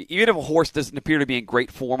even if a horse doesn't appear to be in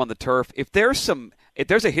great form on the turf, if there's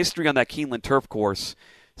a history on that Keeneland turf course,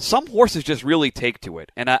 some horses just really take to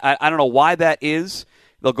it. And I don't know why that is.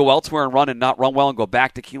 They'll go elsewhere and run and not run well and go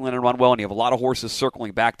back to Keeneland and run well, and you have a lot of horses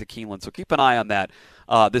circling back to Keeneland. So keep an eye on that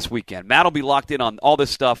this weekend. Matt will be locked in on all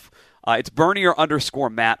this stuff It's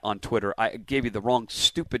Bernier_Matt on Twitter. I gave you the wrong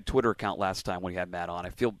stupid Twitter account last time when you had Matt on. I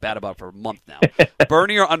feel bad about it for a month now.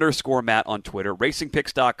 Bernier_Matt on Twitter.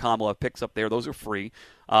 RacingPicks.com will have picks up there. Those are free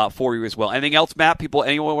for you as well. Anything else, Matt?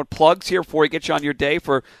 Anyone with plugs here before we get you on your day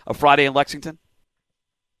for a Friday in Lexington?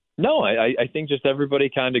 No, I think just everybody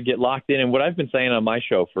kind of get locked in. And what I've been saying on my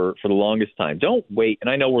show for the longest time, don't wait. And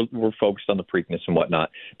I know we're focused on the Preakness and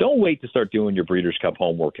whatnot. Don't wait to start doing your Breeders' Cup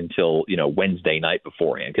homework until, Wednesday night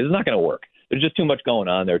beforehand, because it's not going to work. There's just too much going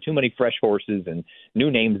on. There are too many fresh horses and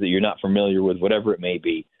new names that you're not familiar with, whatever it may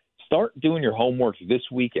be. Start doing your homework this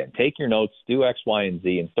weekend. Take your notes, do X, Y, and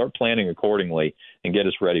Z, and start planning accordingly and get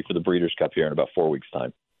us ready for the Breeders' Cup here in about 4 weeks'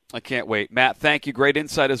 time. I can't wait. Matt, thank you. Great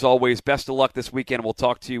insight as always. Best of luck this weekend. We'll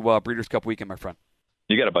talk to you Breeders' Cup weekend, my friend.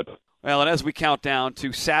 You got it, bud. Well, and as we count down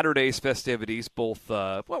to Saturday's festivities, both,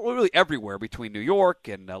 really everywhere between New York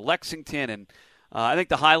and Lexington, and I think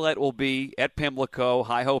the highlight will be at Pimlico,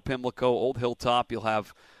 Hi-Ho Pimlico, Old Hilltop. You'll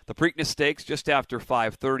have the Preakness Stakes just after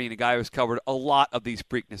 5:30, and a guy who's covered a lot of these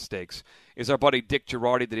Preakness Stakes is our buddy Dick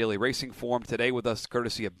Girardi, the Daily Racing Form, today with us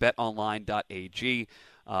courtesy of betonline.ag.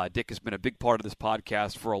 Dick has been a big part of this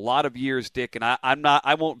podcast for a lot of years, Dick, and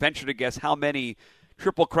I won't venture to guess how many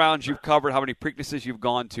Triple Crowns you've covered, how many Preaknesses you've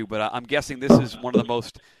gone to, but I'm guessing this is one of the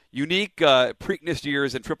most unique Preakness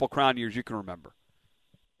years and Triple Crown years you can remember.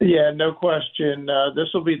 Yeah, no question. This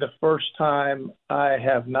will be the first time I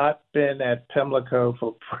have not been at Pimlico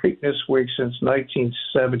for Preakness Week since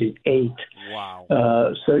 1978.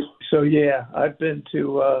 Wow. So yeah, I've been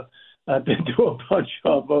to a bunch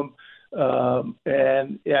of them.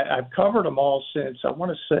 And yeah, I've covered them all since, I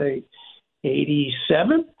want to say,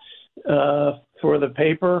 87 for the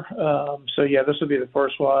paper. So yeah, this will be the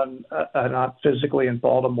first one I'm not physically in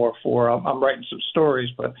Baltimore for. I'm writing some stories,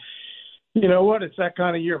 but you know what? It's that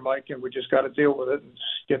kind of year, Mike, and we just got to deal with it and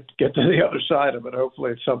get to the other side of it,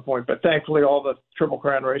 hopefully at some point. But thankfully, all the Triple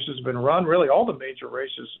Crown races have been run. Really, all the major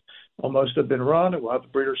races almost have been run, and we'll have the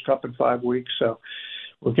Breeders' Cup in 5 weeks. So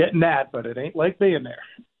we're getting that, but it ain't like being there.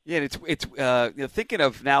 Yeah, it's thinking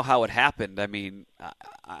of now how it happened. I mean,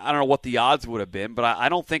 I don't know what the odds would have been, but I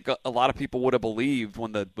don't think a lot of people would have believed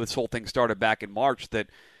when this whole thing started back in March that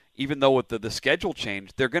even though with the schedule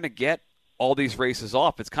changed, they're going to get all these races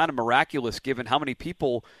off. It's kind of miraculous given how many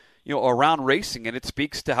people are around racing, and it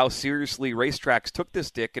speaks to how seriously racetracks took this,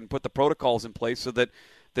 Dick, and put the protocols in place so that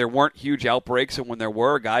there weren't huge outbreaks, and when there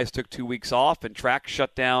were, guys took 2 weeks off and tracks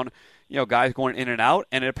shut down. Guys going in and out,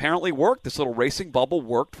 and it apparently worked. This little racing bubble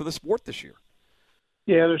worked for the sport this year.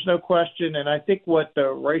 Yeah, there's no question, and I think what the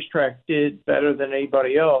racetrack did better than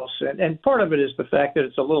anybody else, and part of it is the fact that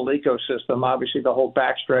it's a little ecosystem. Obviously, the whole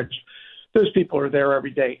backstretch, those people are there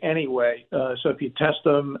every day anyway. So if you test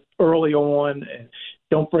them early on and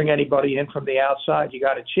don't bring anybody in from the outside, you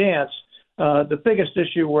got a chance. The biggest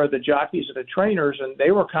issue were the jockeys and the trainers, and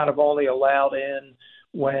they were kind of only allowed in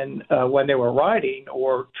when they were riding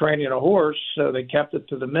or training a horse, so they kept it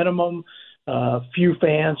to the minimum. Few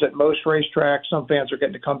fans at most racetracks. Some fans are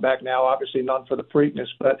getting to come back now, obviously none for the Preakness.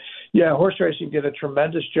 But, yeah, horse racing did a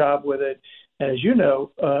tremendous job with it. And as you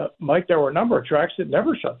know, Mike, there were a number of tracks that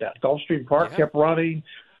never shut down. Gulfstream Park kept running.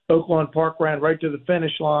 Oaklawn Park ran right to the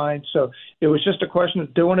finish line. So it was just a question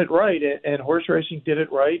of doing it right, and horse racing did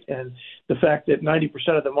it right. And the fact that 90%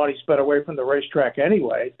 of the money spent away from the racetrack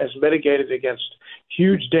anyway has mitigated against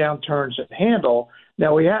huge downturns at Handle.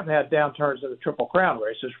 Now, we haven't had downturns in the Triple Crown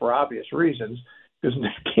races for obvious reasons because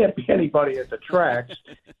there can't be anybody at the tracks.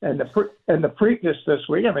 and the Preakness this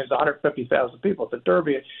week, I mean, it's 150,000 people at the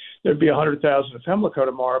Derby. There'd be 100,000 at Pimlico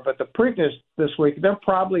tomorrow. But the Preakness this week, they're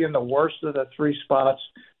probably in the worst of the three spots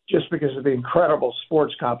just because of the incredible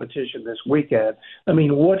sports competition this weekend. I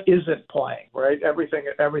mean, what isn't playing, right? Everything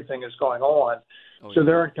is going on. So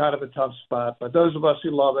they're in kind of a tough spot. But those of us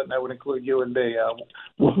who love it, and that would include you and me,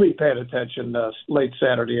 we'll be paying attention late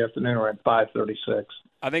Saturday afternoon around 5:36.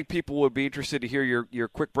 I think people would be interested to hear your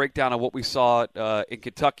quick breakdown of what we saw in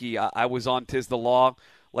Kentucky. I was on Tiz the Law,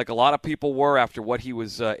 like a lot of people were after what he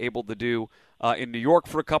was able to do in New York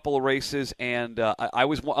for a couple of races, and I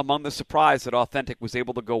was among the surprise that Authentic was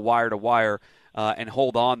able to go wire to wire and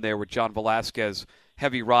hold on there with John Velasquez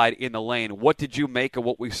heavy ride in the lane. What did you make of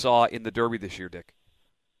what we saw in the Derby this year, Dick?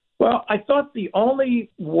 Well, I thought the only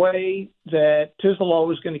way that Tiz the Law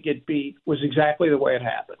was going to get beat was exactly the way it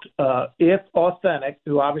happened. If Authentic,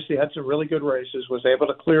 who obviously had some really good races, was able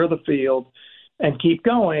to clear the field and keep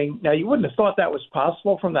going. Now, you wouldn't have thought that was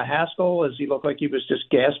possible from the Haskell, as he looked like he was just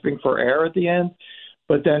gasping for air at the end.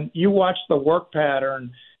 But then you watch the work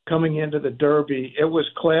pattern coming into the Derby. It was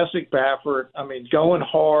classic Baffert. I mean, going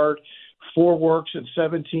hard, 4 works in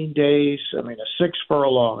 17 days. I mean, a 6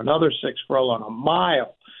 furlong, another 6 furlong, a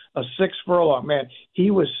mile. a 6 furlong. Man,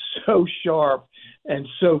 he was so sharp and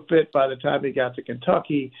so fit by the time he got to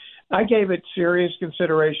Kentucky. I gave it serious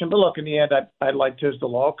consideration, but look, in the end, I liked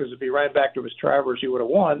Tisdalaw because if he ran back to his Travers, he would have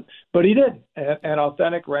won, but he didn't. And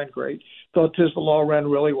Authentic ran great. Thought Tisdalaw ran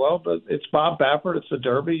really well, but it's Bob Baffert. It's the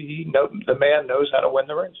Derby. The man knows how to win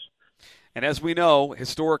the race. And as we know,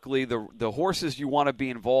 historically, the horses you want to be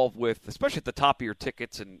involved with, especially at the top of your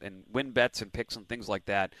tickets and win bets and picks and things like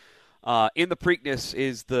that, in the Preakness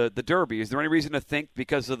is the Derby. Is there any reason to think,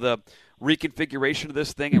 because of the reconfiguration of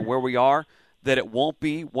this thing and where we are, that it won't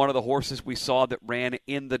be one of the horses we saw that ran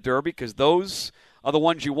in the Derby? Because those are the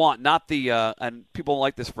ones you want, not the and people don't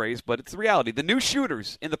like this phrase, but it's the reality. The new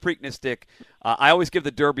shooters in the Preakness, Dick, I always give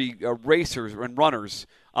the Derby racers and runners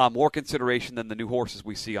more consideration than the new horses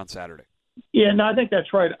we see on Saturday. Yeah, no, I think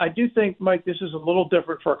that's right. I do think, Mike, this is a little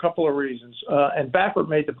different for a couple of reasons. And Baffert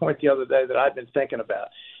made the point the other day that I've been thinking about.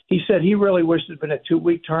 He said he really wished it had been a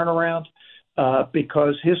 2-week turnaround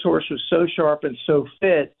because his horse was so sharp and so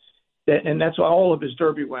fit. And that's why all of his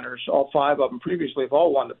Derby winners, all 5 of them previously, have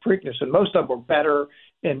all won the Preakness, and most of them were better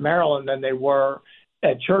in Maryland than they were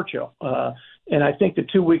at Churchill. And I think the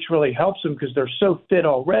 2 weeks really helps them because they're so fit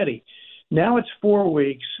already. Now it's 4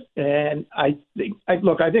 weeks, and I think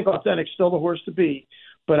Authentic's still the horse to beat,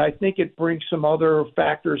 but I think it brings some other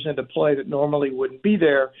factors into play that normally wouldn't be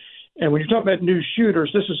there. And when you're talking about new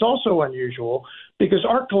shooters, this is also unusual because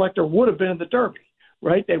Art Collector would have been in the Derby.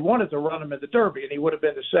 Right? They wanted to run him in the Derby, and he would have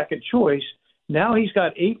been the second choice. Now he's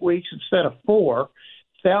got 8 weeks instead of 4.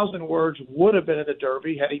 1,000 Words would have been in the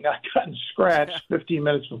Derby had he not gotten scratched 15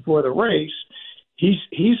 minutes before the race. He's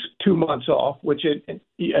 2 months off, which,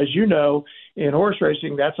 as you know, in horse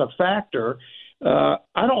racing, that's a factor.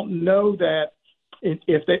 I don't know that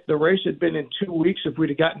if the race had been in 2 weeks, if we'd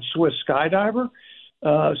have gotten Swiss Skydiver.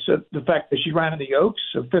 So the fact that she ran in the Oaks,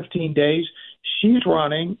 so 15 days, she's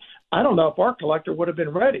running. I don't know if Art Collector would have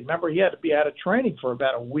been ready. Remember, he had to be out of training for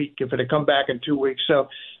about a week if it had come back in 2 weeks. So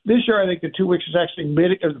this year, I think the 2 weeks is actually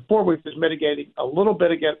the 4 weeks is mitigating a little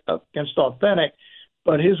bit against Authentic.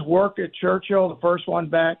 But his work at Churchill, the first one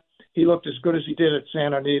back, he looked as good as he did at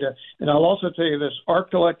Santa Anita. And I'll also tell you this, Art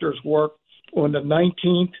Collector's work on the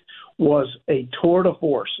 19th was a tour de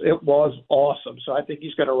force. It was awesome. So I think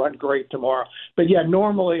he's going to run great tomorrow. But, yeah,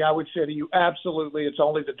 normally I would say to you, absolutely, it's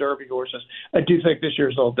only the Derby horses. I do think this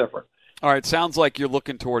year's a little different. All right, sounds like you're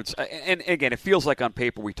looking towards, and again, it feels like on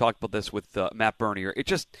paper, we talked about this with Matt Bernier,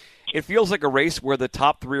 it feels like a race where the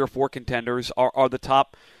top 3 or 4 contenders are the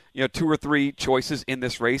top 2 or 3 choices in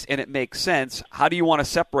this race, and it makes sense. How do you want to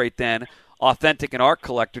separate then Authentic and Art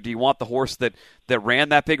Collector? Do you want the horse that ran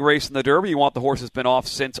that big race in the Derby? Or you want the horse that's been off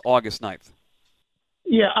since August 9th?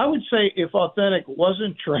 Yeah, I would say if Authentic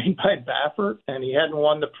wasn't trained by Baffert and he hadn't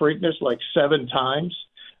won the Preakness like 7 times,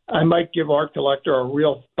 I might give Art Collector a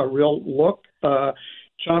real look.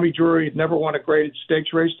 Tommy Drury had never won a graded stakes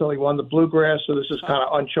race till he won the Bluegrass, so this is kind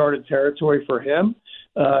of uncharted territory for him.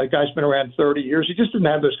 The guy's been around 30 years. He just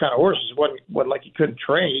didn't have those kind of horses. It wasn't like he couldn't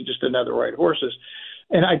train. He just didn't have the right horses.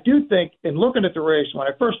 And I do think, in looking at the race, when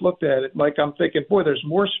I first looked at it, Mike, I'm thinking, boy, there's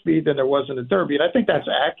more speed than there was in the Derby. And I think that's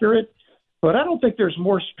accurate. But I don't think there's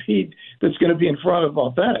more speed that's going to be in front of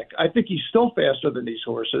Authentic. I think he's still faster than these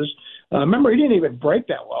horses. Remember, he didn't even break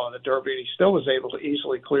that well in the Derby, and he still was able to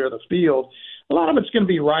easily clear the field. A lot of it's going to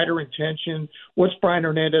be rider intention. What's Brian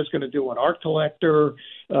Hernandez going to do on Art Collector?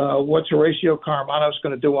 What's Horacio Carmano's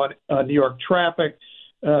going to do on New York Traffic?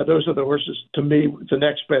 Those are the horses, to me, the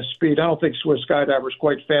next best speed. I don't think Swiss Skydiver is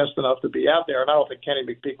quite fast enough to be out there, and I don't think Kenny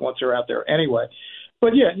McPeek wants her out there anyway.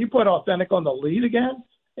 But, yeah, you put Authentic on the lead again,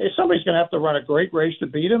 somebody's going to have to run a great race to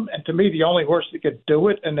beat him. And to me, the only horse that could do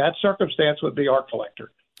it in that circumstance would be Art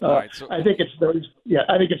Collector. I think it's those. Yeah,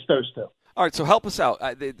 I think it's those two. All right, so help us out.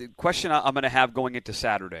 The question I'm going to have going into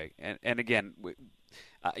Saturday, and again,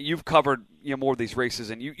 you've covered more of these races,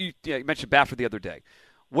 and you mentioned Baffert the other day.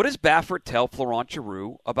 What does Baffert tell Florent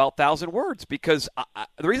Geroux about 1,000 Words? Because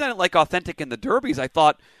the reason I didn't like Authentic in the Derbies, I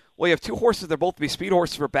thought, well, you have 2 horses. They're both to be speed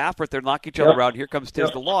horses for Baffert. They're knock each other around. Here comes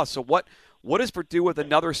Tisdalaw. So what does Purdue with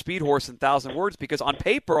another speed horse in 1,000 Words? Because on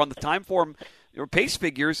paper, on the time form or pace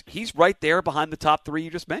figures, he's right there behind the top 3 you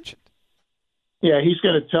just mentioned. Yeah, he's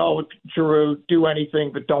going to tell Geroux, do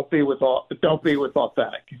anything, but don't be with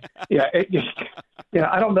Authentic.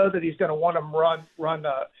 I don't know that he's going to want him run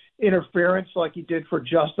interference like he did for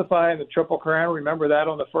Justify in the Triple Crown. Remember that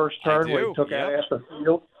on the first turn where he took out half the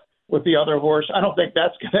field with the other horse? I don't think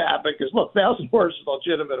that's going to happen because, look, 1,000 Words is a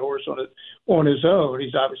legitimate horse on his own.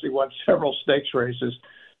 He's obviously won several stakes races.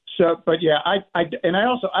 So, but yeah, I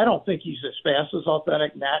don't think he's as fast as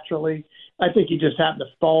Authentic naturally. I think he just happened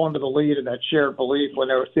to fall into the lead in that shared belief when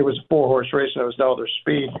there was a 4-horse race and there was no other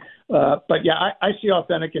speed. But yeah, I see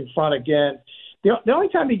Authentic in front again. The only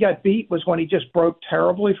time he got beat was when he just broke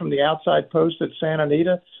terribly from the outside post at Santa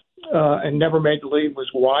Anita and never made the lead, was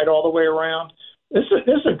wide all the way around. This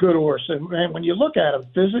is a good horse. And, man, when you look at him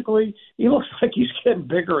physically, he looks like he's getting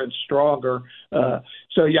bigger and stronger.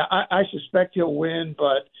 So, yeah, I suspect he'll win,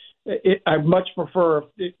 but I much prefer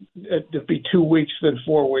it to be 2 weeks than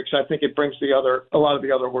 4 weeks. I think it brings a lot of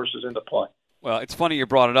the other horses into play. Well, it's funny you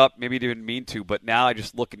brought it up. Maybe you didn't mean to, but now I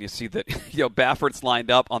just look and you see that Baffert's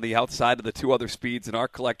lined up on the outside of the two other speeds in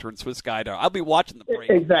Art Collector and Swiss Skydiver. I'll be watching the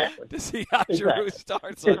break exactly to see how Giroux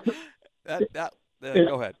starts. Go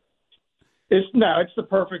ahead. It's the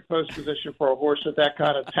perfect post position for a horse with that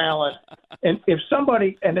kind of talent. And if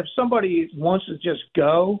somebody wants to just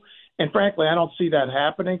go, and frankly, I don't see that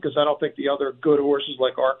happening because I don't think the other good horses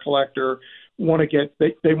like Art Collector want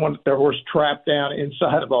their horse trapped down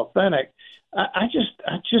inside of Authentic. I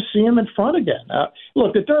just see him in front again.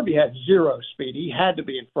 Look, the Derby had 0 speed. He had to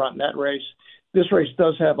be in front in that race. This race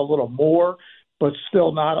does have a little more, but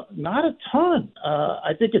still not a ton.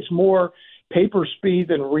 I think it's more paper speed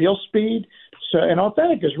than real speed. So, and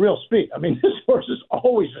Authentic is real speed. I mean, this horse is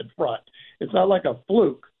always in front. It's not like a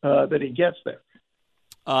fluke that he gets there.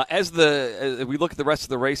 As we look at the rest of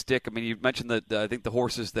the race, Dick, I mean, you mentioned that I think the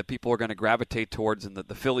horses that people are going to gravitate towards and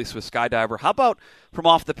the filly Swiss Skydiver. How about from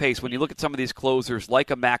off the pace, when you look at some of these closers,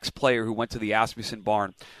 like a Max Player who went to the Asmussen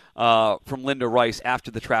barn from Linda Rice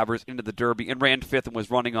after the Travers into the Derby and ran 5th and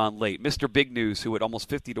was running on late. Mr. Big News, who at almost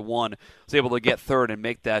 50-1 was able to get 3rd and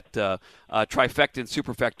make that trifecta and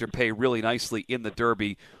superfecta pay really nicely in the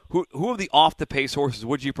Derby. Who of the off-the-pace horses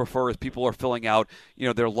would you prefer as people are filling out,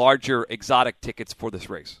 their larger exotic tickets for this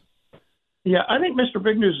race? Yeah, I think Mr.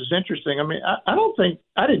 Big News is interesting. I mean,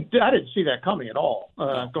 I didn't see that coming at all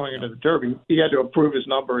going into the Derby. He had to improve his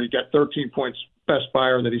number. He got 13 points best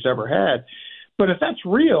buyer that he's ever had. But if that's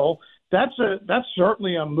real, that's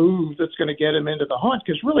certainly a move that's going to get him into the hunt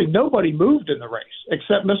because really nobody moved in the race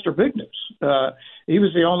except Mr. Big News. He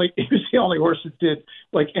was the only horse that did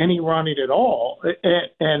like any running at all.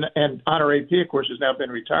 And Honor AP, of course, has now been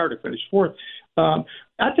retired to finish 4th. I'll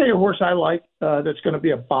tell you a horse I like that's going to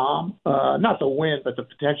be a bomb, not to win, but to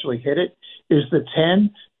potentially hit it, is the 10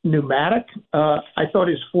 Pneumatic. I thought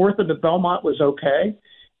his 4th in the Belmont was okay.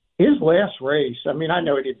 His last race, I mean, I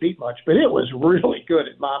know he didn't beat much, but it was really good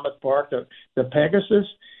at Monmouth Park, the Pegasus.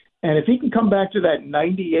 And if he can come back to that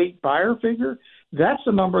 98 buyer figure, that's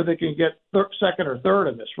a number that can get 2nd or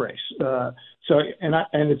 3rd in this race. And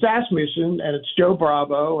it's Asmussen and it's Joe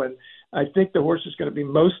Bravo, and I think the horse is going to be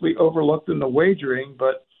mostly overlooked in the wagering.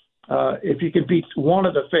 But if you can get one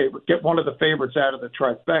of the favorites out of the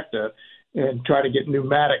trifecta and try to get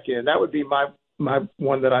Pneumatic in, that would be my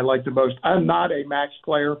one that I like the most. I'm not a Max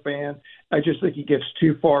Player fan. I just think he gets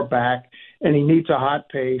too far back and he needs a hot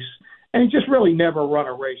pace. And he just really never run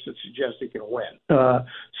a race that suggests he can win.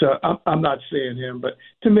 So I'm not seeing him. But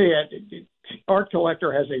to me, Art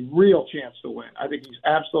Collector has a real chance to win. I think he's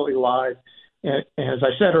absolutely live. And as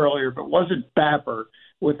I said earlier, if it wasn't Baffert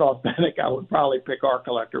with Authentic, I would probably pick Art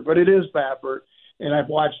Collector. But it is Baffert, and I've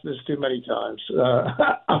watched this too many times.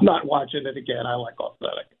 I'm not watching it again. I like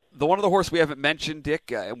Authentic. The one of the horse we haven't mentioned,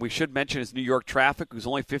 Dick, and we should mention is New York Traffic, who's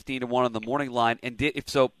only 15-1 on the morning line, and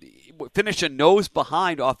finished a nose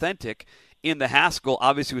behind Authentic in the Haskell.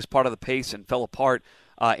 Obviously, was part of the pace and fell apart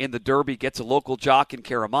in the Derby. Gets a local jock in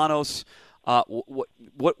Karamanos.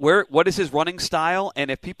 What is his running style?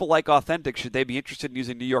 And if people like Authentic, should they be interested in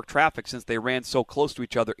using New York Traffic since they ran so close to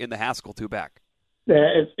each other in the Haskell 2-back? Yeah,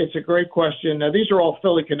 it's a great question. Now, these are all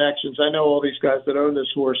Philly connections. I know all these guys that own this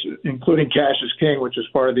horse, including Cassius King, which is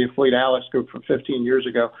part of the Fleet Alex group from 15 years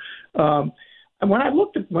ago. And when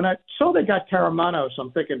I saw they got Karamanos,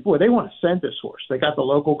 I'm thinking, boy, they want to send this horse. They got the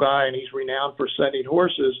local guy, and he's renowned for sending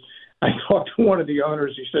horses. I talked to one of the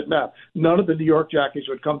owners. He said, no, none of the New York jockeys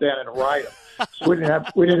would come down and ride him. So we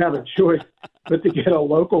didn't have a choice but to get a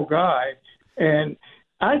local guy. And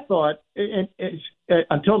I thought,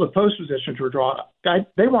 until the post positions were drawn,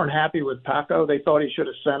 they weren't happy with Paco. They thought he should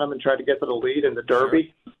have sent him and tried to get to the lead in the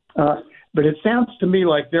Derby. Sure. But it sounds to me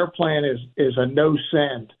like their plan is a no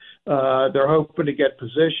send. They're hoping to get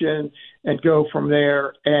position and go from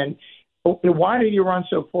there. And why did he run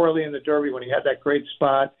so poorly in the Derby when he had that great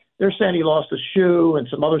spot? They're saying he lost a shoe and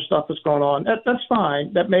some other stuff that's going on. That's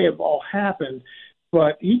fine. That may have all happened,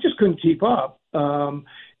 but he just couldn't keep up.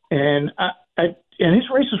 And his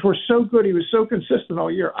races were so good. He was so consistent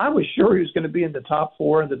all year. I was sure he was going to be in the top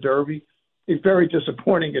 4 in the Derby. He's very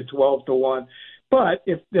disappointing at 12-1. But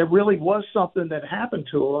if there really was something that happened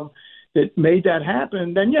to him that made that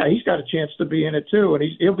happen, then, yeah, he's got a chance to be in it too, and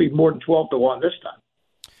he'll be more than 12-1 this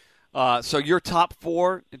time. So your top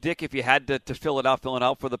four, Dick, if you had to fill it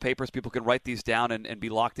out for the papers, people can write these down and be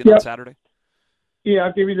locked in on Saturday? Yeah,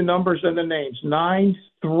 I'll give you the numbers and the names. 9,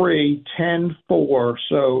 3, 10, 4.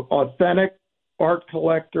 So Authentic, Art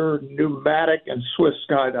Collector, Pneumatic, and Swiss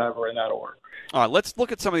Skydiver in that order. All right, let's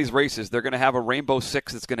look at some of these races. They're going to have a Rainbow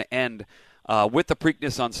Six that's going to end with the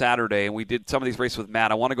Preakness on Saturday, and we did some of these races with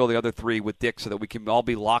Matt. I want to go the other three with Dick so that we can all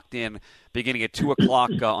be locked in beginning at 2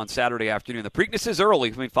 o'clock on Saturday afternoon. The Preakness is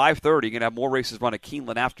early. 5:30. You're going to have more races run at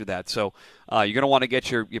Keeneland after that. So you're going to want to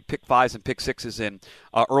get your pick fives and pick sixes in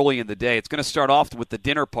early in the day. It's going to start off with the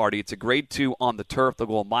dinner party. It's a grade 2 on the turf. They'll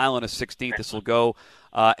go a mile and a 16th. This will go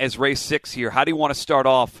as race 6 here. How do you want to start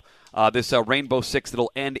off this Rainbow Six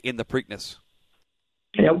that'll end in the Preakness?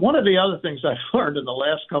 Yeah, one of the other things I've learned in the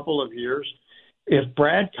last couple of years, if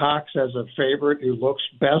Brad Cox has a favorite who looks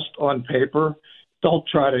best on paper, don't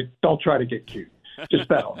try to get cute. Just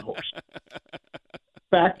bet on the horse.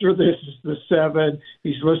 Factor this is the 7.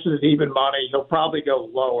 He's listed at even money. He'll probably go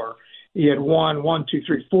lower. He had won 1, 2,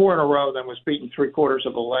 3, 4 in a row, then was beaten 3/4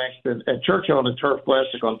 of a length at Churchill in the Turf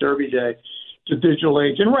Classic on Derby Day to Digital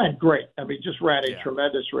Age and ran great. I mean, just ran a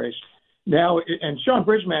tremendous race. Now, and Sean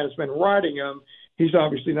Bridgman has been riding him. He's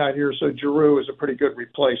obviously not here, so Giroux is a pretty good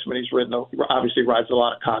replacement. He's obviously rides a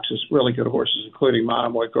lot of Cox's really good horses, including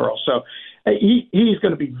Monomoy Girl. So he's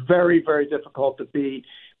going to be very, very difficult to beat.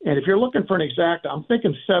 And if you're looking for an exact, I'm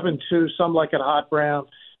thinking 7-2, some like at Hot Brown.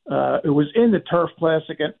 It was in the Turf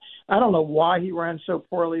Classic, and I don't know why he ran so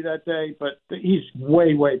poorly that day, but he's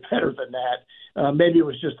way, way better than that. Maybe it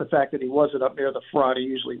was just the fact that he wasn't up near the front. He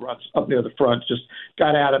usually runs up near the front, just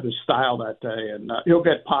got out of his style that day. And he'll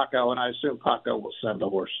get Paco, and I assume Paco will send the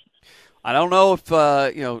horse. I don't know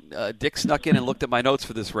if Dick snuck in and looked at my notes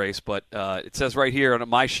for this race, but it says right here on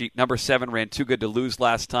my sheet, number 7 ran too good to lose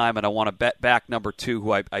last time, and I want to bet back number 2,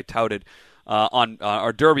 who I touted on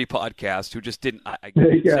our Derby podcast, who just didn't.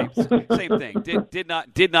 Same thing.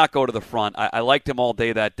 Did not go to the front. I liked him all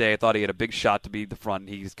day that day. I thought he had a big shot to be the front.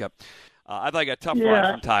 He's got. I thought he got a tough ride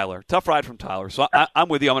from Tyler. Tough ride from Tyler. So I'm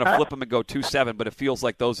with you. I'm going to flip him and go 2-7, but it feels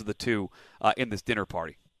like those are the two in this dinner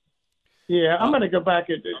party. Yeah, I'm going to go back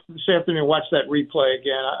this afternoon and watch that replay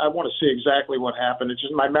again. I want to see exactly what happened. It's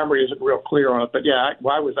just my memory isn't real clear on it. But, yeah,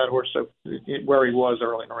 why was that horse where he was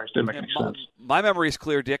early in the race? Didn't make any sense. My memory is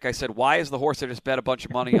clear, Dick. I said, why is the horse I just bet a bunch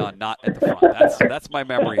of money on not at the front? That's my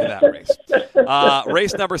memory of that race.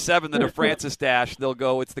 Race number 7, the DeFrancis Dash. They'll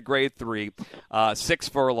go. It's the grade 3, 6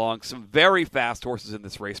 furlongs. Some very fast horses in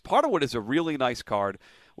this race. Part of what is a really nice card,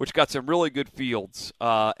 which got some really good fields.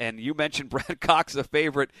 And you mentioned Brad Cox, a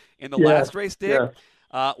favorite in the last race, Dick.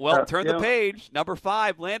 Yeah. Turn the page. Number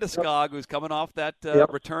 5, Landeskog, who's coming off that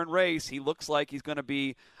return race. He looks like he's going to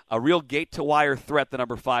be a real gate-to-wire threat, the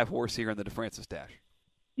number 5 horse here in the DeFrancis Dash.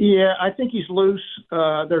 Yeah, I think he's loose.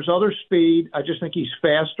 There's other speed. I just think he's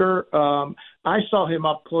faster. I saw him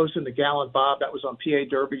up close in the Gallant Bob. That was on PA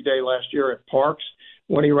Derby Day last year at Parks,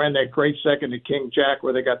 when he ran that great second to King Jack,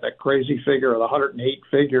 where they got that crazy figure, the 108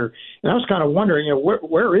 figure. And I was kind of wondering,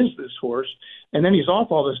 where is this horse? And then he's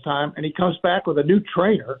off all this time, and he comes back with a new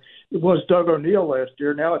trainer. It was Doug O'Neill last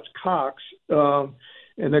year. Now it's Cox.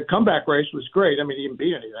 And the comeback race was great. I mean, he didn't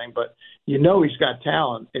beat anything, but he's got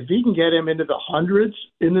talent. If he can get him into the hundreds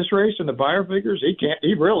in this race in the buyer figures,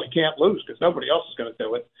 he really can't lose because nobody else is going to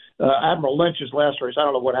do it. Admiral Lynch's last race, I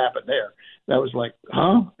don't know what happened there. That was like,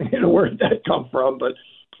 huh? Where did that come from? But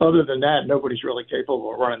other than that, nobody's really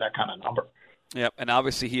capable of running that kind of number. Yep, and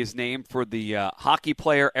obviously he is named for the hockey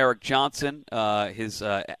player Eric Johnson. His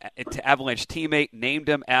Avalanche teammate named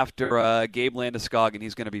him after Gabe Landeskog, and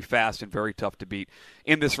he's going to be fast and very tough to beat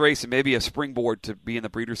in this race, and maybe a springboard to be in the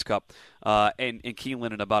Breeders' Cup in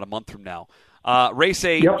Keeneland in about a month from now. Race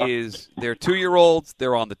 8 is they're 2-year-olds.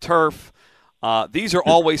 They're on the turf. These are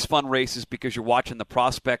always fun races because you're watching the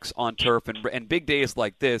prospects on turf, and big days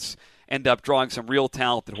like this end up drawing some real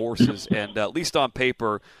talented horses, and at least on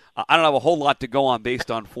paper, I don't have a whole lot to go on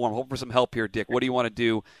based on form. Hope for some help here, Dick. What do you want to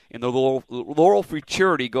do? In the Laurel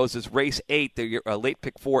Futurity goes as race 8. The late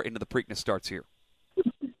pick 4 into the Preakness starts here.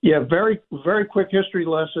 Yeah, very, very quick history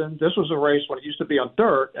lesson. This was a race when it used to be on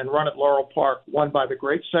dirt and run at Laurel Park, won by the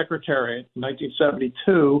Great Secretariat in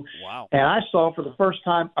 1972. Wow. And I saw for the first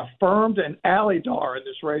time Affirmed and Alydar in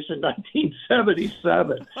this race in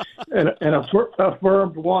 1977. and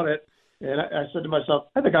Affirmed won it. And I said to myself,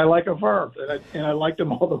 I think I like Affirmed, and I liked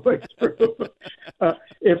him all the way through.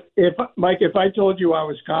 If Mike, if I told you I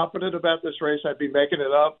was confident about this race, I'd be making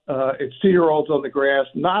it up. It's 2-year-olds on the grass,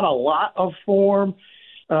 not a lot of form.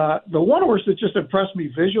 The one horse that just impressed me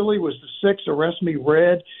visually was the 6, Arrest Me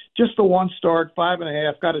Red. Just the one start,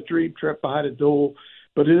 5.5, got a dream trip behind a duel.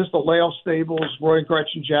 But it is the Lale Stables, Roy and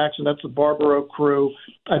Gretchen Jackson. That's the Barbaro crew.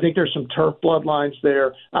 I think there's some turf bloodlines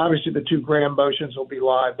there. Obviously, the 2 Grand Motions will be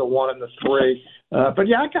live, the 1 and the 3. But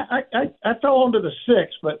yeah, I fell into the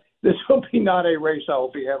 6, but this will be not a race I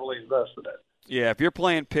will be heavily invested in. Yeah, if you're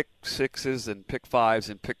playing pick 6s and pick 5s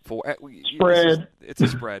and pick 4, spread. It's a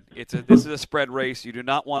spread. This is a spread race. You do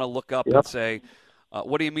not want to look up and say,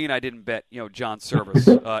 what do you mean I didn't bet, John Service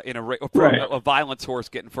in a violence horse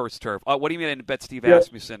getting first turf? What do you mean I didn't bet Steve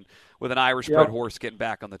Asmussen with an Irish bred horse getting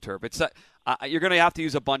back on the turf? It's you're going to have to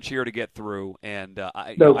use a bunch here to get through, and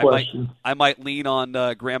I might lean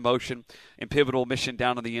on Grand Motion and Pivotal Mission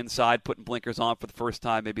down on the inside, putting blinkers on for the first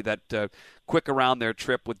time. Maybe that quick around their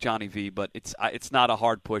trip with Johnny V, but it's not a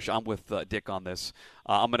hard push. I'm with Dick on this.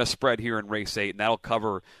 I'm going to spread here in race 8, and that'll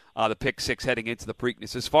cover the pick 6 heading into the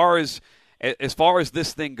Preakness. As far as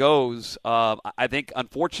this thing goes, I think,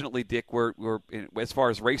 unfortunately, Dick, we're as far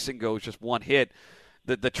as racing goes, just one hit.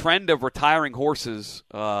 The trend of retiring horses,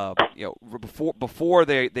 before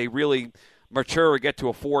they really mature or get to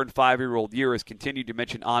a 4 and 5-year-old year, has continued to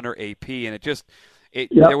mention Honor AP, and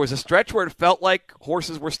there was a stretch where it felt like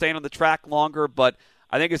horses were staying on the track longer. But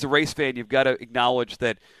I think as a race fan, you've got to acknowledge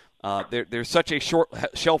that there's such a short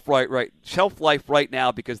shelf life right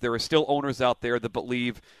now, because there are still owners out there that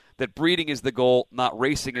believe that breeding is the goal, not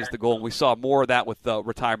racing is the goal. And we saw more of that with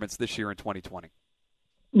retirements this year in 2020.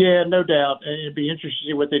 Yeah, no doubt. And it'd be interesting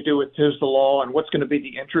to see what they do with Tiz the Law and what's going to be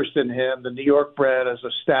the interest in him. The New York bred as a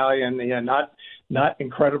stallion, not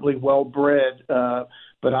incredibly well bred,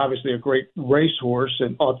 but obviously a great racehorse.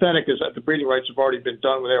 And Authentic is the breeding rights have already been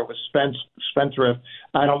done there with Spendthrift.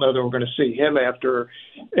 I don't know that we're going to see him after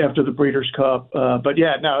the Breeders' Cup. But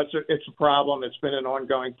yeah, no, it's a problem. It's been an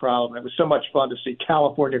ongoing problem. It was so much fun to see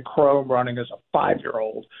California Chrome running as a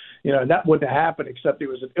 5-year-old. And that wouldn't have happened except he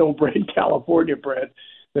was an ill-bred California bred.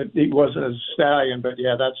 That he wasn't a stallion, but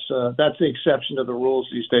yeah, that's the exception to the rules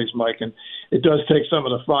these days, Mike, and it does take some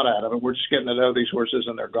of the fun out of it. We're just getting to know these horses,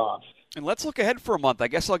 and they're gone. And let's look ahead for a month. I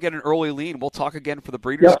guess I'll get an early lean. We'll talk again for the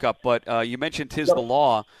Breeders' Cup, but you mentioned Tiz the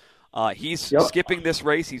Law. He's skipping this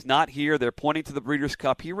race. He's not here. They're pointing to the Breeders'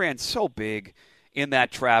 Cup. He ran so big in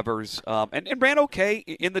that Travers and ran okay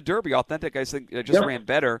in the Derby. Authentic, I think, just ran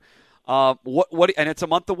better. What? And it's a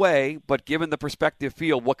month away, but given the perspective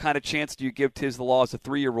field, what kind of chance do you give Tiz the Law as a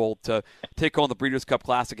 3-year-old to take on the Breeders' Cup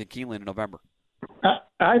Classic at Keeneland in November?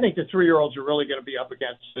 I think the 3-year-olds are really going to be up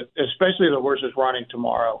against it, especially the horses running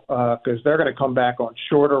tomorrow, because they're going to come back on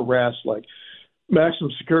shorter rests. Like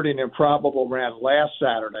Maximum Security and Improbable ran last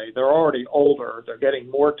Saturday. They're already older. They're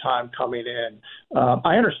getting more time coming in.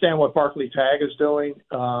 I understand what Barclay Tagg is doing.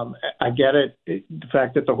 I get it. The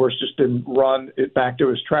fact that the horse just didn't run it back to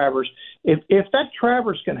his Travers. If that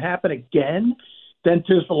Travers can happen again, then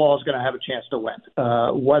Tiz the Law is going to have a chance to win.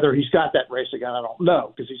 Whether he's got that race again, I don't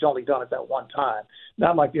know, because he's only done it that one time.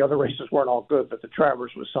 Not like the other races weren't all good, but the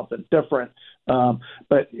Travers was something different.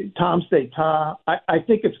 But Tom's d'Etat, I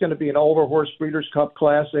think it's going to be an older horse Breeders' Cup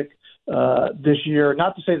Classic this year.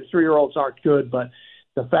 Not to say the 3-year-olds aren't good, but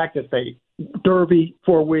the fact that they Derby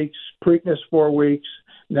 4 weeks, Preakness 4 weeks,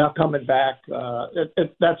 now coming back,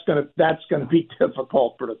 that's going to be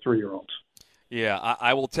difficult for the 3-year-olds. Yeah,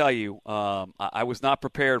 I will tell you, I was not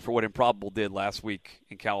prepared for what Improbable did last week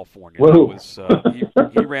in California.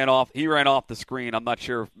 He ran off the screen. I'm not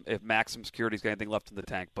sure if Maximum Security's got anything left in the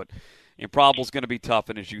tank, but Improbable's going to be tough.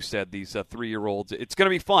 And as you said, these 3-year-olds, it's going to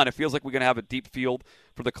be fun. It feels like we're going to have a deep field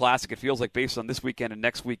for the Classic. It feels like based on this weekend and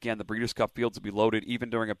next weekend, the Breeders' Cup fields will be loaded even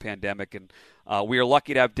during a pandemic. And we are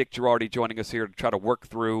lucky to have Dick Girardi joining us here to try to work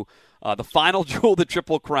through the final jewel of the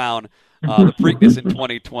Triple Crown, the Preakness in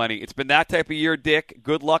 2020. It's been that type of year, Dick.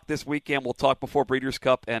 Good luck this weekend. We'll talk before Breeders'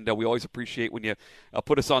 Cup, and we always appreciate when you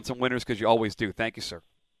put us on some winners, because you always do. Thank you, sir.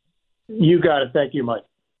 You got it. Thank you, Mike.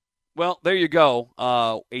 Well, there you go.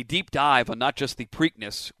 A deep dive on not just the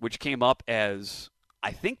Preakness, which came up as,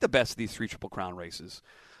 I think, the best of these 3 Triple Crown races,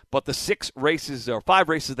 but the 5 races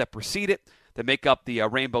that precede it, that make up the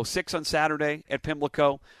Rainbow Six on Saturday at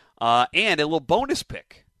Pimlico, and a little bonus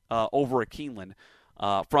pick over at Keeneland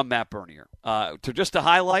from Matt Bernier. To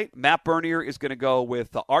highlight, Matt Bernier is going to go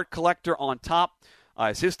with the Art Collector on top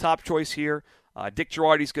as his top choice here. Dick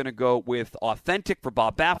Girardi's going to go with Authentic for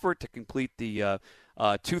Bob Baffert to complete the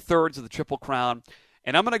 2/3 of the Triple Crown.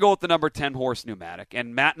 And I'm going to go with the number 10 horse, Pneumatic.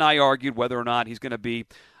 And Matt and I argued whether or not he's going to be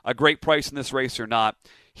a great price in this race or not.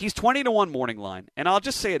 He's 20-1 morning line. And I'll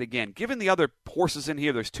just say it again. Given the other horses in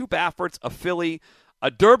here, there's 2 Bafferts, a filly, a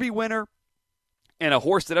Derby winner, and a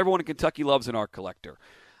horse that everyone in Kentucky loves, an Art Collector.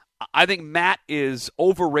 I think Matt is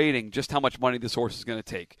overrating just how much money this horse is going to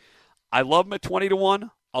take. I love him at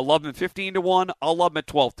 20-1. I'll love him at 15-1. I'll love him at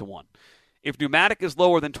 12-1. If Pneumatic is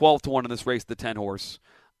lower than 12-1 in this race, the 10 horse,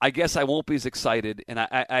 I guess I won't be as excited, and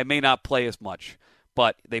I may not play as much.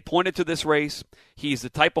 But they pointed to this race. He's the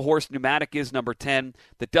type of horse Pneumatic is, number 10,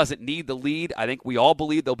 that doesn't need the lead. I think we all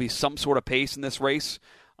believe there'll be some sort of pace in this race.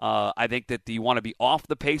 I think that you want to be off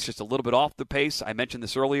the pace, just a little bit off the pace. I mentioned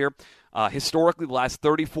this earlier. Historically, the last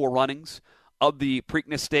 34 runnings of the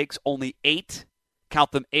Preakness Stakes, only 8,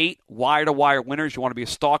 count them 8, wire-to-wire winners. You want to be a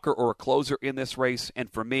stalker or a closer in this race. And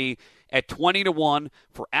for me, at 20-1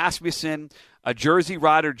 for Asmussen, a Jersey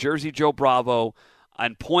rider, Jersey Joe Bravo,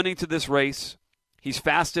 I'm pointing to this race. He's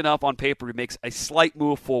fast enough on paper. He makes a slight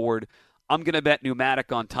move forward. I'm going to bet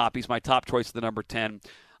Pneumatic on top. He's my top choice of the number 10.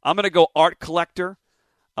 I'm going to go Art Collector.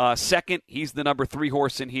 Second, he's the number 3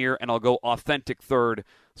 horse in here, and I'll go Authentic third.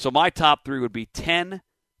 So my top 3 would be 10,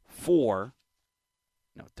 4,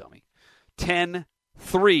 no, dummy, 10,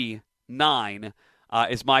 3, 9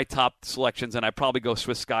 is my top selections, and I'd probably go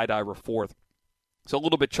Swiss Skydiver fourth. So a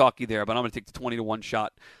little bit chalky there, but I'm going to take the 20-1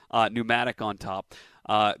 shot, Pneumatic on top.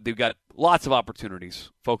 They've got lots of opportunities,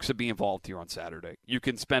 folks, to be involved here on Saturday. You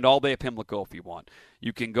can spend all day at Pimlico if you want.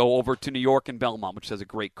 You can go over to New York and Belmont, which has a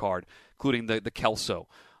great card, including the Kelso.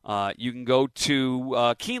 You can go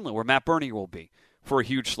to Keeneland, where Matt Bernier will be, for a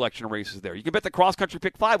huge selection of races there. You can bet the Cross Country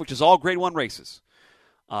Pick 5, which is all Grade 1 races.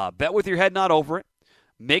 Bet with your head not over it.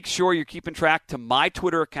 Make sure you're keeping track to my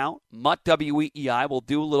Twitter account, Mutt WEEI. We'll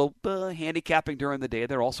do a little handicapping during the day.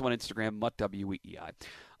 They're also on Instagram, Mutt WEEI.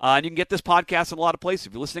 And you can get this podcast in a lot of places.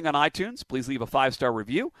 If you're listening on iTunes, please leave a 5-star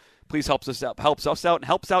review. Please helps us out, and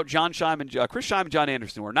helps out John Scheinman, Chris Scheinman, John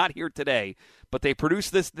Anderson, who are not here today, but they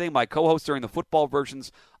produce this thing, my co-hosts during the football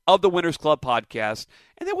versions of the Winners Club podcast,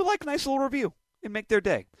 and they would like a nice little review and make their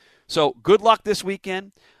day. So good luck this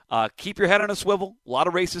weekend. Keep your head on a swivel. A lot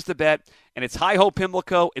of races to bet, and it's Hi Ho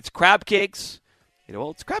Pimlico. It's crab cakes.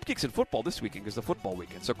 It's crab cakes and football this weekend because the football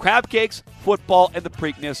weekend. So crab cakes, football, and the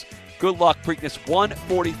Preakness. Good luck, Preakness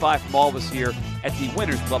 145 from all of us here at the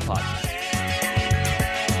Winners Club Podcast.